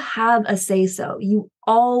still have a say so. You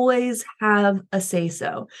always have a say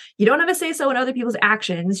so. You don't have a say so in other people's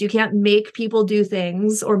actions. You can't make people do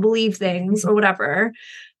things or believe things or whatever.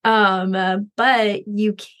 But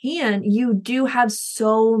you do have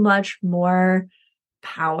so much more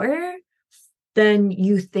power than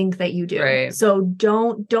you think that you do. Right. So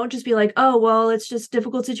don't just be like, oh, well, it's just a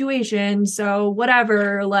difficult situation, so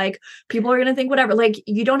whatever, like people are going to think whatever. Like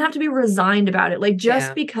you don't have to be resigned about it. Like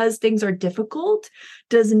just because things are difficult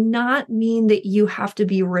does not mean that you have to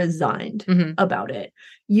be resigned about it.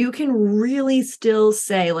 You can really still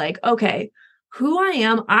say like, okay, who I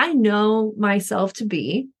am, I know myself to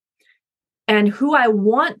be, and who I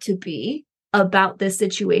want to be about this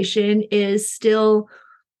situation is still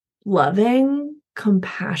loving,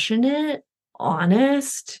 compassionate,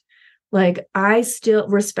 honest, like I still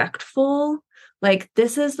respectful. Like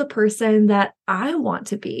this is the person that I want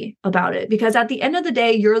to be about it, because at the end of the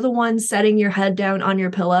day, you're the one setting your head down on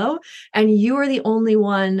your pillow, and you are the only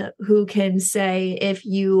one who can say if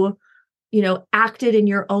you acted in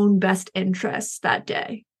your own best interests that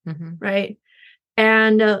day. Right.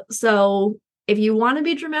 And so if you want to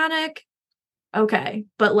be dramatic, Okay.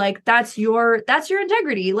 But like that's your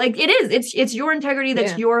integrity. Like it is. It's your integrity,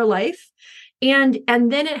 that's your life. And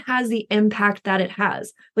then it has the impact that it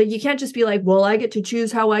has. Like you can't just be like, well, I get to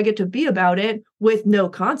choose how I get to be about it with no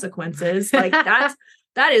consequences. Like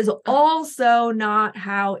that is also not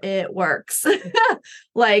how it works.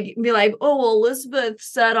 Like be like, oh, well, Elizabeth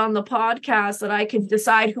said on the podcast that I can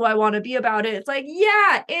decide who I want to be about it. It's like,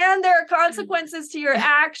 yeah, and there are consequences to your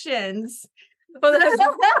actions. Well, that's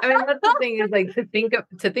the thing is like to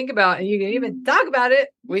think about, and you can even talk about it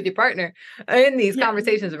with your partner in these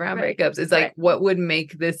conversations around breakups. It's like, what would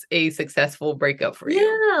make this a successful breakup for you?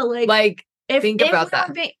 Yeah, like think about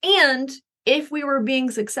that. And if we were being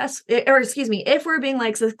if we're being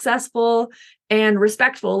like successful and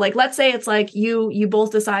respectful, like let's say it's like you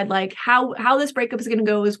both decide like how this breakup is going to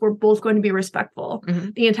go is we're both going to be respectful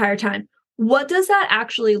the entire time. What does that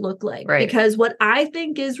actually look like? Right. Because what I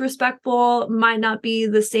think is respectful might not be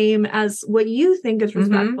the same as what you think is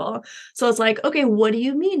respectful. So it's like, okay, what do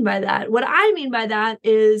you mean by that? What I mean by that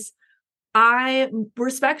is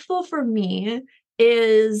respectful for me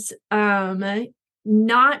is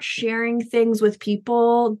not sharing things with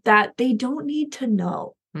people that they don't need to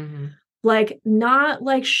know. Like not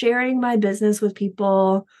like sharing my business with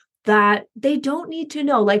people that they don't need to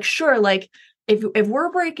know. Like, sure, like if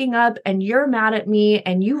we're breaking up and you're mad at me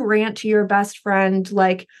and you rant to your best friend,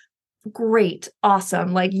 like great,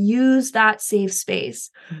 awesome, like use that safe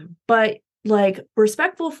space. But like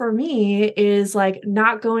respectful for me is like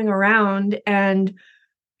not going around and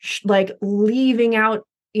like leaving out,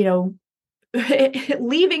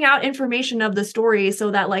 leaving out information of the story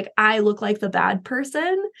so that like I look like the bad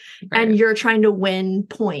person and you're trying to win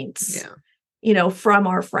points, from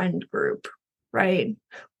our friend group. Right.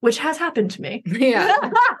 Which has happened to me. Yeah.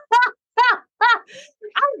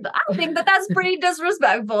 I think that's pretty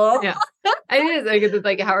disrespectful. Yeah. It is. Like, it's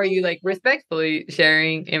like, how are you like respectfully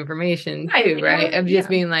sharing information too, right? Of just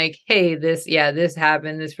being like, hey, this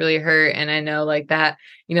happened. This really hurt. And I know like that,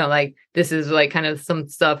 like this is like kind of some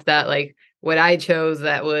stuff that like what I chose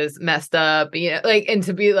that was messed up, like, and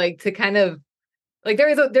to be like, to kind of like,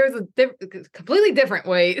 there's a completely different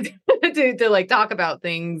way to like talk about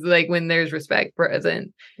things, like when there's respect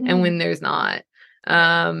present and when there's not.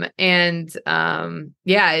 It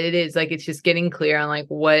is like, it's just getting clear on like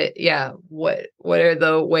what are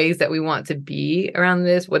the ways that we want to be around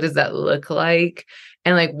this? What does that look like?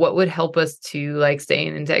 And like, what would help us to like stay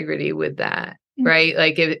in integrity with that? Right.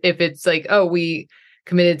 Like if it's like, oh, we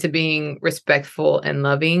committed to being respectful and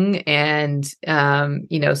loving and,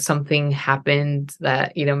 something happened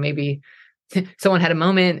that, maybe someone had a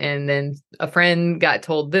moment and then a friend got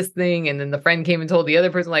told this thing and then the friend came and told the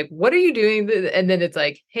other person, like, what are you doing? And then it's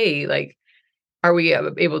like, hey, like, are we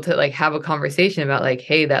able to like have a conversation about like,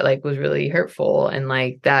 hey, that like was really hurtful and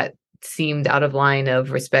like that seemed out of line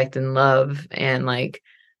of respect and love and like,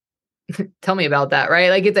 tell me about that, right?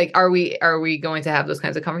 Like, it's like, are we going to have those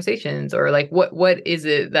kinds of conversations, or like, what is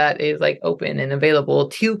it that is like open and available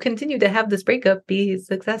to continue to have this breakup be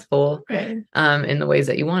successful, in the ways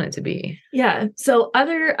that you want it to be? Yeah. So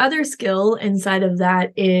other skill inside of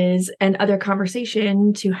that is, and other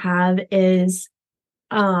conversation to have is,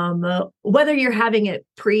 whether you're having it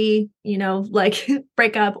pre, like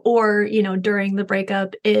breakup or, during the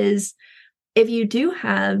breakup, is if you do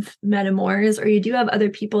have metamors or you do have other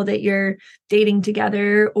people that you're dating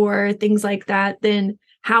together or things like that, then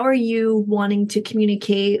how are you wanting to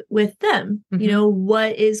communicate with them?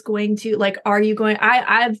 What is going to, like, are you going,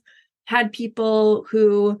 I've had people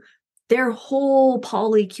who their whole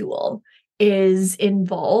polycule is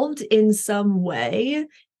involved in some way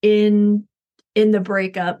in the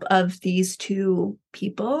breakup of these two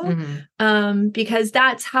people, because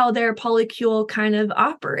that's how their polycule kind of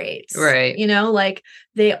operates, right? Like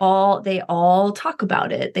they all talk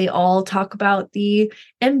about it. They all talk about the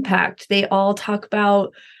impact. They all talk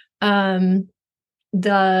about the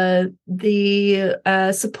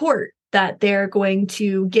support that they're going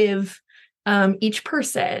to give each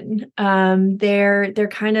person. They're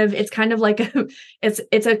kind of, it's kind of like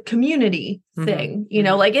it's a community thing,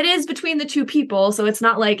 like it is between the two people. So it's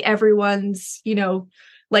not like everyone's,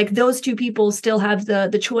 like those two people still have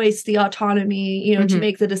the choice, the autonomy, to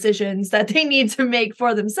make the decisions that they need to make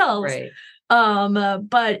for themselves. Right.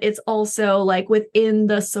 But it's also like within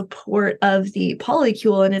the support of the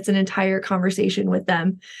polycule, and it's an entire conversation with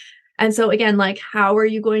them. And so again, like, how are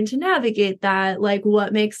you going to navigate that? Like,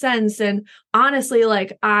 what makes sense? And honestly,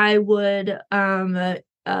 like, I would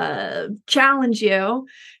challenge you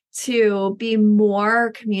to be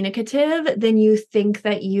more communicative than you think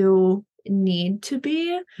that you need to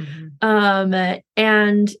be. Mm-hmm.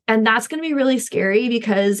 And that's going to be really scary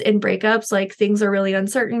because in breakups, like things are really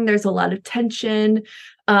uncertain. There's a lot of tension.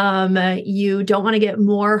 You don't want to get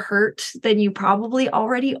more hurt than you probably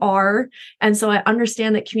already are. And so I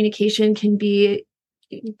understand that communication can be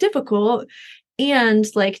difficult, and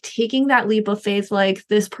like taking that leap of faith, like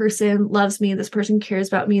this person loves me, this person cares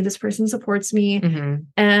about me, this person supports me, Mm-hmm.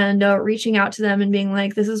 and reaching out to them and being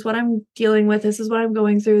like, this is what I'm dealing with, this is what I'm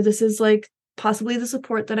going through, this is like possibly the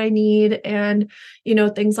support that I need, and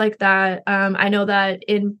things like that. I know that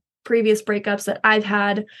in previous breakups that I've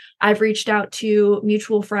had, I've reached out to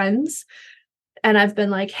mutual friends and I've been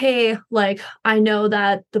like, hey, like I know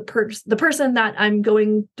that the person that I'm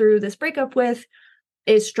going through this breakup with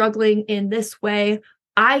is struggling in this way.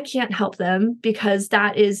 I can't help them because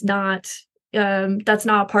that is not that's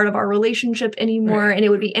not part of our relationship anymore, Right. and it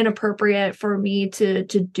would be inappropriate for me to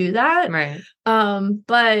do that. Right.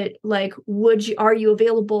 But like, are you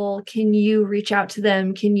available? Can you reach out to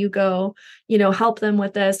them? Can you go, help them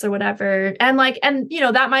with this or whatever? And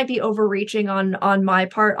that might be overreaching on my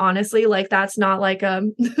part, honestly. Like that's not like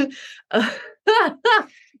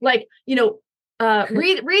like,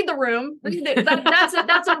 read the room. That's a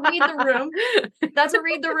read the room. That's a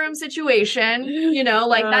read the room situation.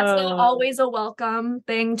 Like that's not always a welcome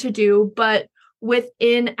thing to do, but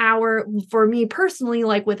for me personally,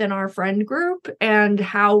 like within our friend group and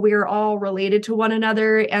how we're all related to one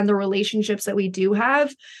another and the relationships that we do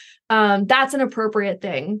have, that's an appropriate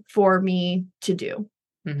thing for me to do.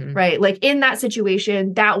 Mm-hmm. Right. Like in that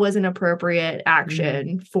situation, that was an appropriate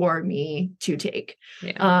action for me to take.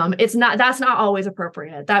 Yeah. That's not always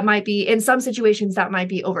appropriate. That might be, in some situations, that might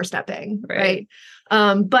be overstepping. Right.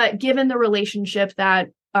 But given the relationship that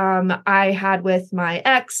I had with my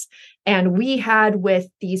ex and we had with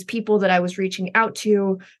these people that I was reaching out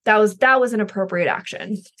to, that was an appropriate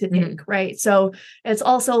action to take. Right. So it's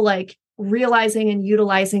also like realizing and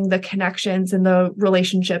utilizing the connections and the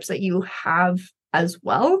relationships that you have as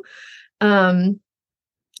well, and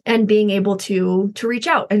being able to reach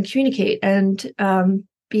out and communicate and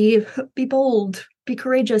be bold, be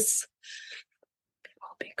courageous.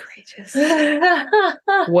 Be courageous.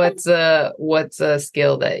 What's a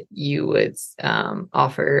skill that you would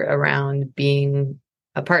offer around being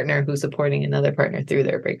a partner who's supporting another partner through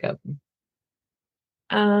their breakup?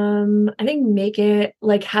 I think make it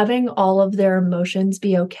like having all of their emotions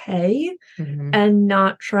be okay, and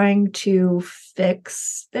not trying to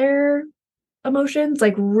fix their emotions,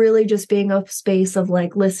 like really just being a space of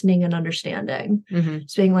like listening and understanding.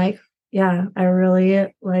 Just being like, yeah, I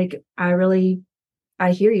hear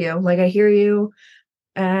you. Like I hear you.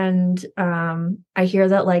 And I hear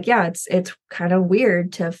that like, yeah, it's kind of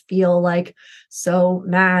weird to feel like so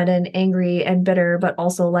mad and angry and bitter, but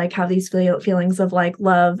also like have these feelings of like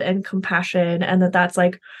love and compassion, and that's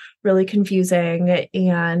like really confusing,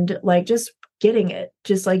 and like just getting it.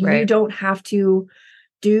 Just like you don't have to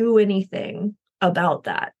do anything about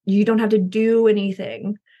that. You don't have to do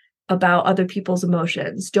anything about other people's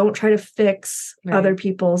emotions. Don't try to fix other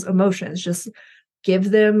people's emotions. Just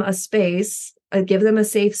give them a space, give them a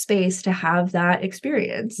safe space to have that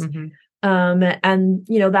experience. And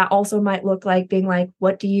that also might look like being like,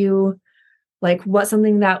 what's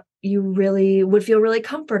something that you really would feel really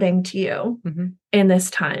comforting to you in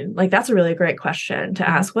this time? Like, that's a really great question to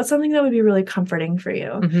ask. What's something that would be really comforting for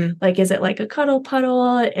you? Like, is it like a cuddle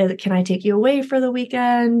puddle? Can I take you away for the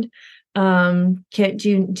weekend? Do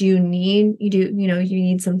you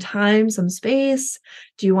need some time, some space?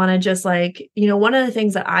 Do you want to just like, one of the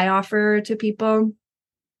things that I offer to people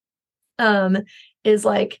is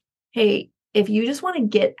like, hey, if you just want to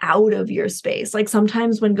get out of your space, like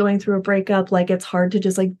sometimes when going through a breakup, like it's hard to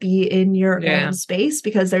just like be in your own space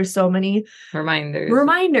because there's so many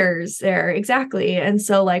reminders there. Exactly. And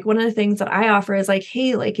so like one of the things that I offer is like,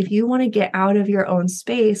 hey, like if you want to get out of your own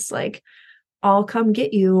space, like I'll come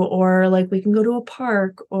get you, or like we can go to a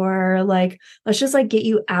park, or like let's just like get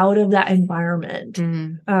you out of that environment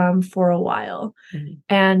for a while.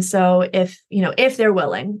 And so if they're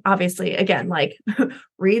willing, obviously, again, like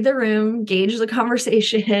read the room, gauge the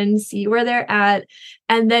conversation, see where they're at,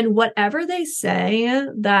 and then whatever they say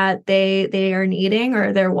that they are needing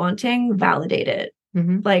or they're wanting, validate it.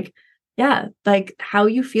 Like, yeah, like how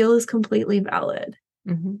you feel is completely valid.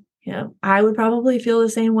 I would probably feel the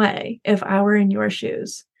same way if I were in your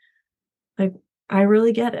shoes. Like, I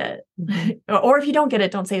really get it. Mm-hmm. Or if you don't get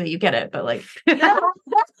it, don't say that you get it, but like,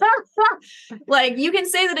 like you can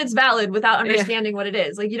say that it's valid without understanding what it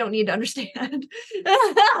is. Like you don't need to understand.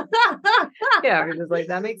 Yeah, we're just like,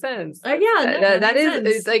 that makes sense. Yeah, that is sense.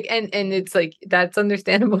 It's like, and it's like, that's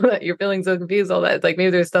understandable that you're feeling so confused, all that. It's like,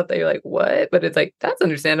 maybe there's stuff that you're like, what? But it's like, that's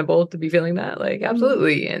understandable to be feeling that, like,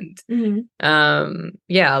 absolutely. And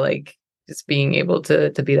yeah, like just being able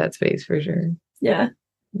to be that space for sure. Yeah,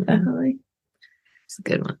 definitely. It's a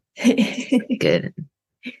good one. Good.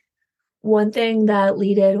 One thing that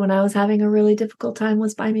Lee did when I was having a really difficult time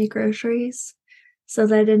was buy me groceries so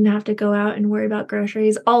that I didn't have to go out and worry about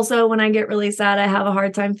groceries. Also, when I get really sad, I have a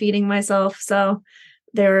hard time feeding myself. So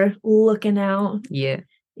they're looking out. Yeah.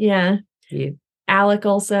 Yeah. Alec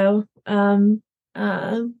also got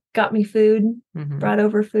me food, brought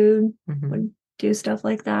over food, would do stuff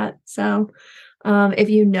like that. So if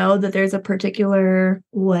you know that there's a particular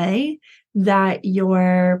way that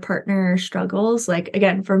your partner struggles, like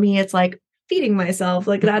again, for me, it's like feeding myself.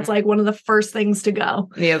 Like that's like one of the first things to go.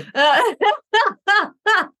 Yep.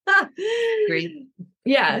 Great.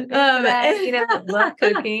 Yeah. You know, love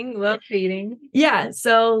cooking, love feeding. Yeah.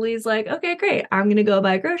 So Lee's like, okay, great. I'm going to go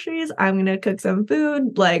buy groceries. I'm going to cook some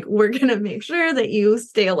food. Like, we're going to make sure that you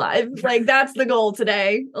stay alive. Like, that's the goal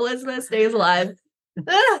today. Elizabeth stays alive. It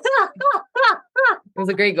was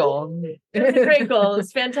a great goal. It was a great goal.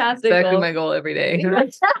 It's fantastic. Exactly my goal every day.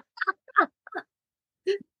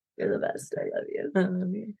 You're the best. I love you. I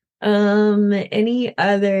love you. Any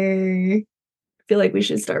other? I feel like we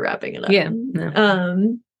should start wrapping it up. Yeah.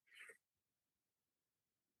 No.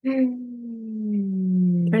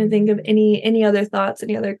 Trying to think of any other thoughts,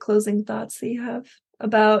 any other closing thoughts that you have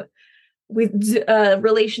about with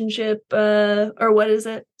relationship or what is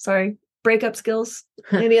it? Sorry. Breakup skills.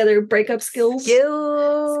 Any other breakup skills?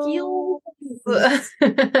 Skills.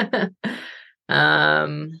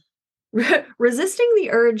 Resisting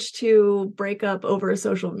the urge to break up over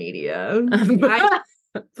social media.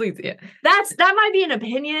 Please, yeah. That might be an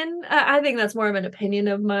opinion. I think that's more of an opinion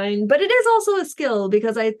of mine, but it is also a skill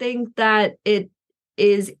because I think that it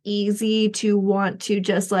is easy to want to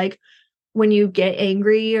just like when you get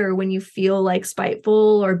angry or when you feel like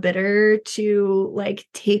spiteful or bitter to like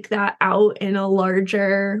take that out in a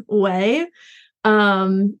larger way.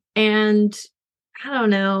 And I don't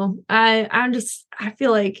know. I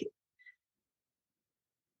feel like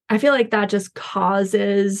that just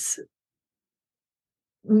causes,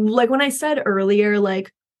 like when I said earlier,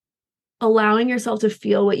 like allowing yourself to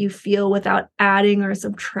feel what you feel without adding or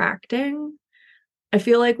subtracting. I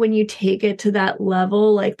feel like when you take it to that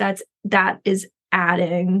level, like that is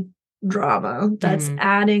adding drama. That's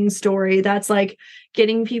adding story. That's like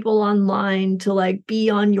getting people online to like be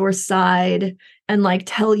on your side and like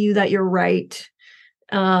tell you that you're right.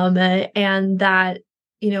 And that,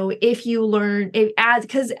 you know, if you learn it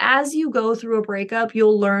because as you go through a breakup,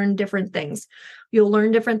 you'll learn different things. You'll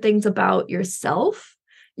learn different things about yourself.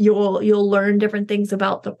 You'll learn different things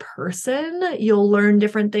about the person. You'll learn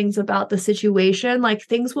different things about the situation. Like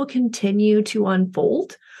things will continue to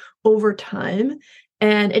unfold over time.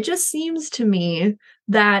 And it just seems to me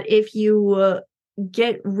that if you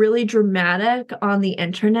get really dramatic on the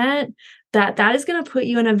internet, that is going to put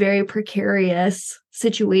you in a very precarious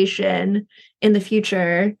situation in the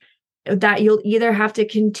future that you'll either have to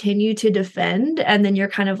continue to defend and then you're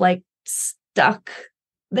kind of like stuck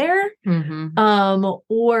there,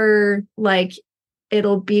 or like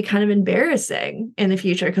it'll be kind of embarrassing in the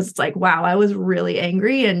future because it's like, wow, I was really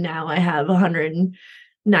angry and now I have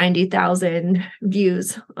 190,000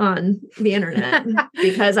 views on the internet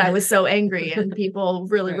because I was so angry and people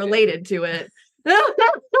really related to it.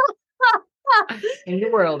 In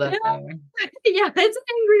the world out there. Yeah, it's an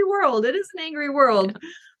angry world. It is an angry world.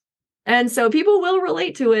 And so people will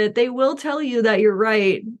relate to it. They will tell you that you're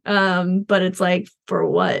right. But it's like, for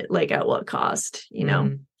what? Like at what cost, you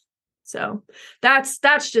know? So that's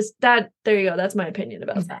just that. There you go. That's my opinion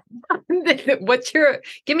about that.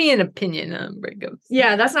 Give me an opinion on breakups.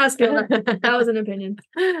 Yeah, that's not a skill. That was an opinion.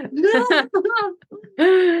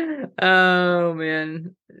 Oh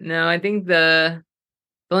man. No, I think the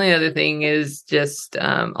only other thing is just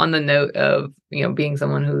on the note of, you know, being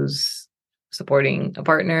someone who's supporting a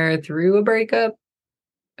partner through a breakup.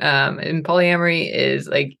 And polyamory is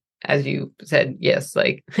like, as you said, yes,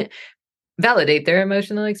 like validate their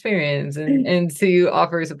emotional experience and to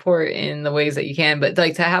offer support in the ways that you can. But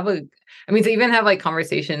like to even have like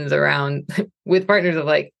conversations around with partners of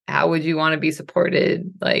like, how would you want to be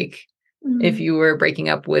supported? Like if you were breaking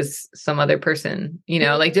up with some other person, you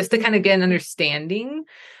know, like just to kind of get an understanding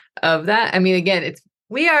of that. I mean, again,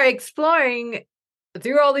 we are exploring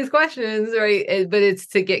through all these questions, right? But it's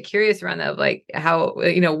to get curious around that, of like how,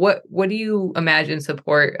 what do you imagine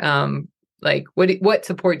support, like what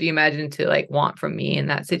support do you imagine to like want from me in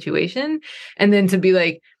that situation? And then to be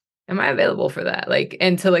like, am I available for that? Like,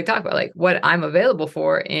 and to like talk about like what I'm available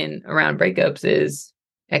for in around breakups is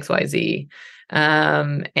XYZ.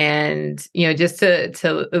 And just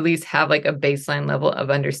to at least have like a baseline level of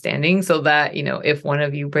understanding, so that if one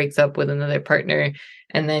of you breaks up with another partner,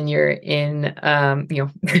 and then you're in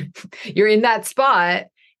you're in that spot,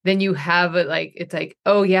 then you have it, like it's like,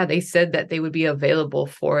 oh yeah, they said that they would be available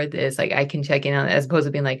for this, like I can check in on it, as opposed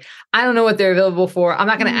to being like, I don't know what they're available for, I'm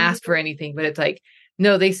not going to ask for anything. But it's like,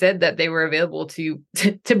 no, they said that they were available to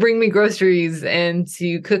bring me groceries and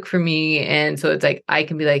to cook for me. And so it's like, I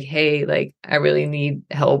can be like, hey, like, I really need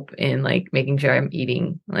help in like making sure I'm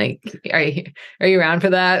eating. Like, are you around for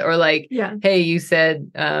that? Or like, Yeah. Hey, you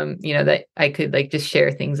said, that I could like just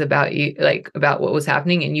share things about you, like about what was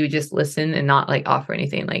happening, and you would just listen and not like offer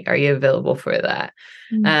anything. Like, are you available for that?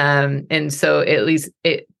 And so at least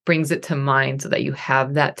it brings it to mind, so that you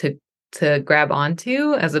have that to grab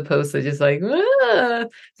onto, as opposed to just like,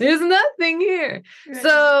 there's nothing here. Right.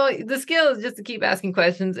 So the skill is just to keep asking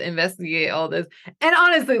questions, investigate all this. And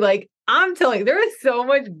honestly, like I'm telling you, there is so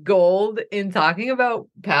much gold in talking about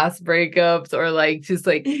past breakups, or like just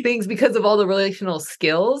like things, because of all the relational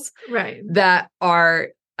skills that are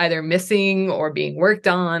either missing or being worked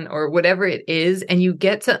on or whatever it is. And you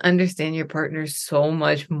get to understand your partner so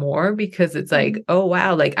much more, because it's like, oh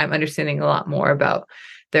wow, like I'm understanding a lot more about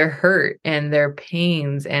their hurt and their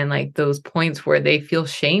pains, and like those points where they feel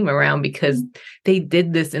shame around because they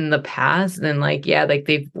did this in the past, and like, yeah, like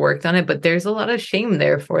they've worked on it, but there's a lot of shame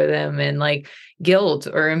there for them, and like guilt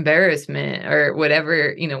or embarrassment or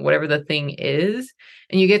whatever, whatever the thing is.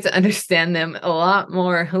 And you get to understand them a lot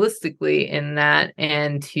more holistically in that,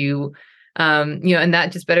 and to and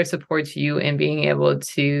that just better supports you in being able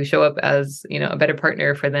to show up as, a better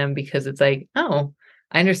partner for them, because it's like, oh,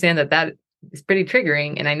 I understand that it's pretty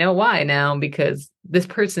triggering, and I know why now, because this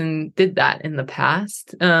person did that in the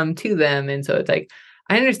past to them. And so it's like,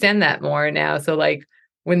 I understand that more now. So like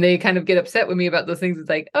when they kind of get upset with me about those things, it's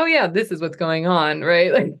like, oh yeah, this is what's going on,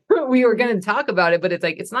 right? Like we were going to talk about it, but it's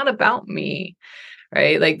like, it's not about me,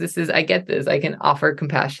 right? Like I get this, I can offer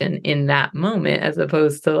compassion in that moment, as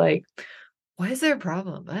opposed to like, what is their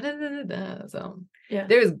problem? So yeah,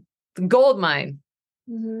 there's the gold mine.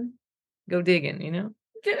 Go digging,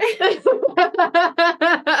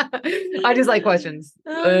 I just like questions.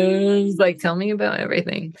 Like, tell me about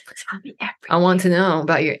everything. Tell me everything. I want to know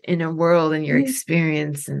about your inner world and your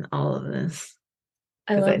experience and all of this.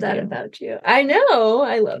 I love that about you. I know.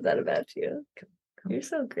 I love that about you. You're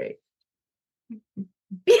so great.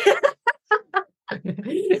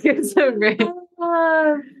 You're so great.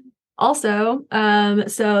 Also,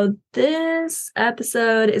 so this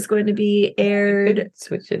episode is going to be aired.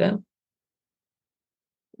 Switch it up.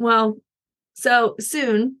 Well, so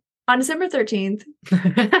soon on December 13th.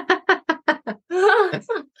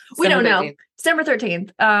 We don't know. December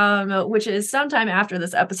 13th, which is sometime after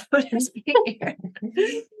this episode is being aired.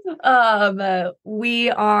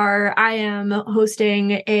 I am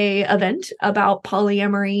hosting a event about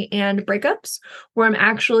polyamory and breakups, where I'm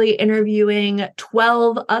actually interviewing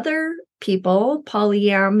 12 other people,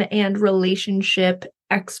 polyam and relationship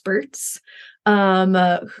experts,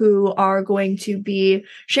 who are going to be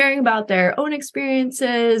sharing about their own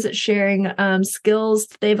experiences, sharing skills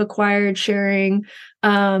they've acquired, sharing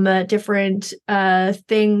different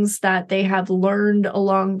things that they have learned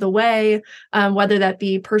along the way, whether that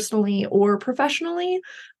be personally or professionally,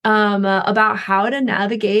 about how to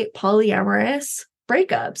navigate polyamorous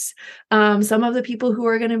breakups. Some of the people who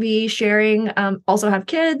are going to be sharing also have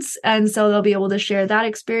kids, and so they'll be able to share that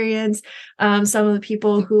experience. Some of the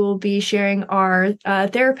people who will be sharing are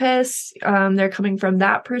therapists. They're coming from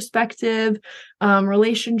that perspective,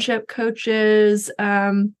 relationship coaches.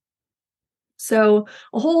 So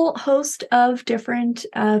a whole host of different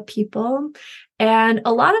people. And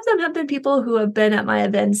a lot of them have been people who have been at my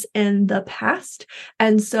events in the past.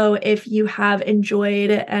 And so if you have enjoyed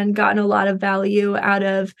and gotten a lot of value out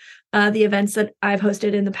of the events that I've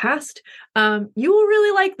hosted in the past, you will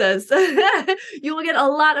really like this. You will get a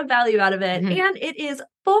lot of value out of it. And it is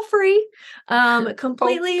for free,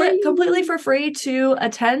 completely for free to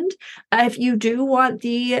attend. If you do want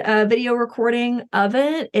the video recording of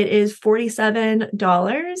it, it is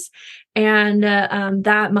 $47. And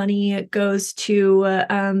that money goes to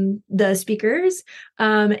the speakers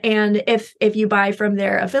And if you buy from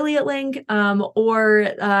their affiliate link,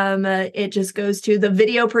 or it just goes to the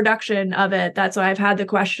video production of it. That's why I've had the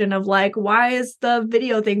question of like, why is the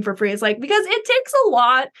video thing for free? It's like, because it takes a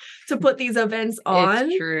lot to put these events on.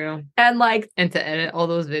 It's true. And like, and to edit all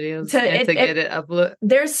those videos and to get it uploaded.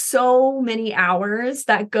 There's so many hours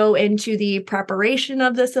that go into the preparation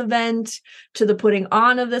of this event, to the putting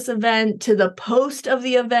on of this event, to the post of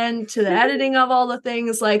the event, to the editing of all the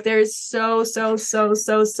things. Like there's so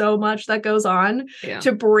much that goes on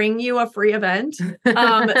to bring you a free event.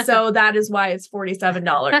 So that is why it's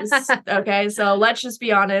 $47. Okay. So let's just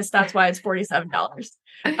be honest. That's why it's $47.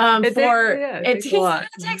 It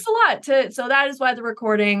takes a lot so that is why the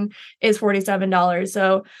recording is $47.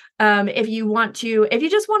 So if you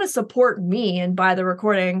just want to support me and buy the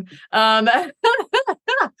recording, and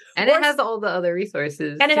it has all the other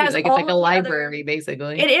resources, and it has like, it's like a library,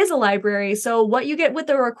 basically. It is a library. So what you get with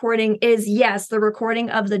the recording is, yes, the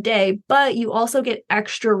recording of the day, but you also get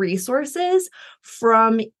extra resources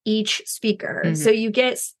from each speaker. Mm-hmm. So you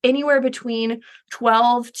get anywhere between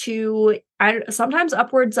 12 to sometimes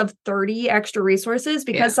upwards of 30 extra resources,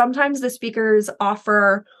 because sometimes the speakers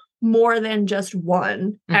offer more than just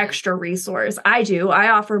one extra resource. I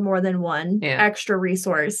offer more than one extra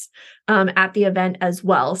resource at the event as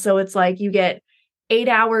well. So it's like you get 8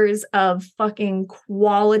 hours of fucking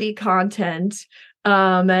quality content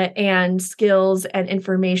and skills and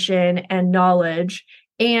information and knowledge,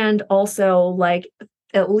 and also like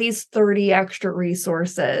at least 30 extra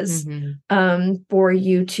resources for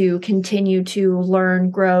you to continue to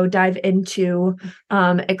learn, grow, dive into,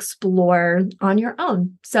 explore on your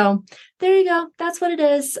own. So there you go. That's what it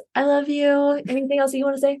is. I love you. Anything else you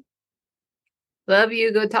want to say? Love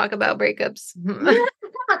you. Go talk about breakups.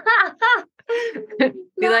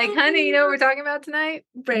 Be like, honey, you know what we're talking about tonight?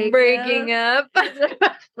 Breaking up.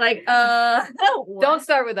 Like, don't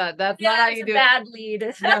start with that. That's not how you do it. Bad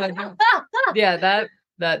lead. No. Yeah, that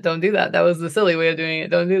don't do that. That was the silly way of doing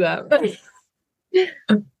it. Don't do that.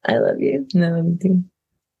 I love you. I love you too.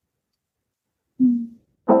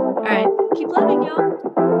 All right. Keep loving, y'all.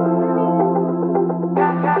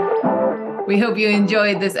 We hope you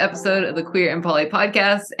enjoyed this episode of the Queer and Poly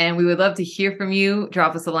podcast, and we would love to hear from you.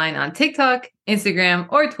 Drop us a line on TikTok, Instagram,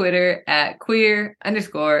 or Twitter at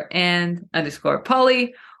queer_and_poly,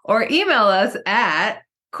 or email us at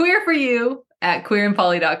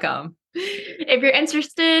queerforyou@queerandpoly.com. If you're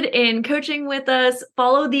interested in coaching with us,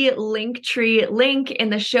 follow the Linktree link in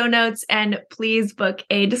the show notes, and please book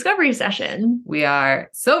a discovery session. We are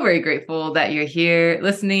so very grateful that you're here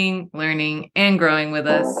listening, learning, and growing with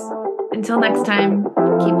us. Until next time,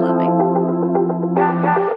 keep loving.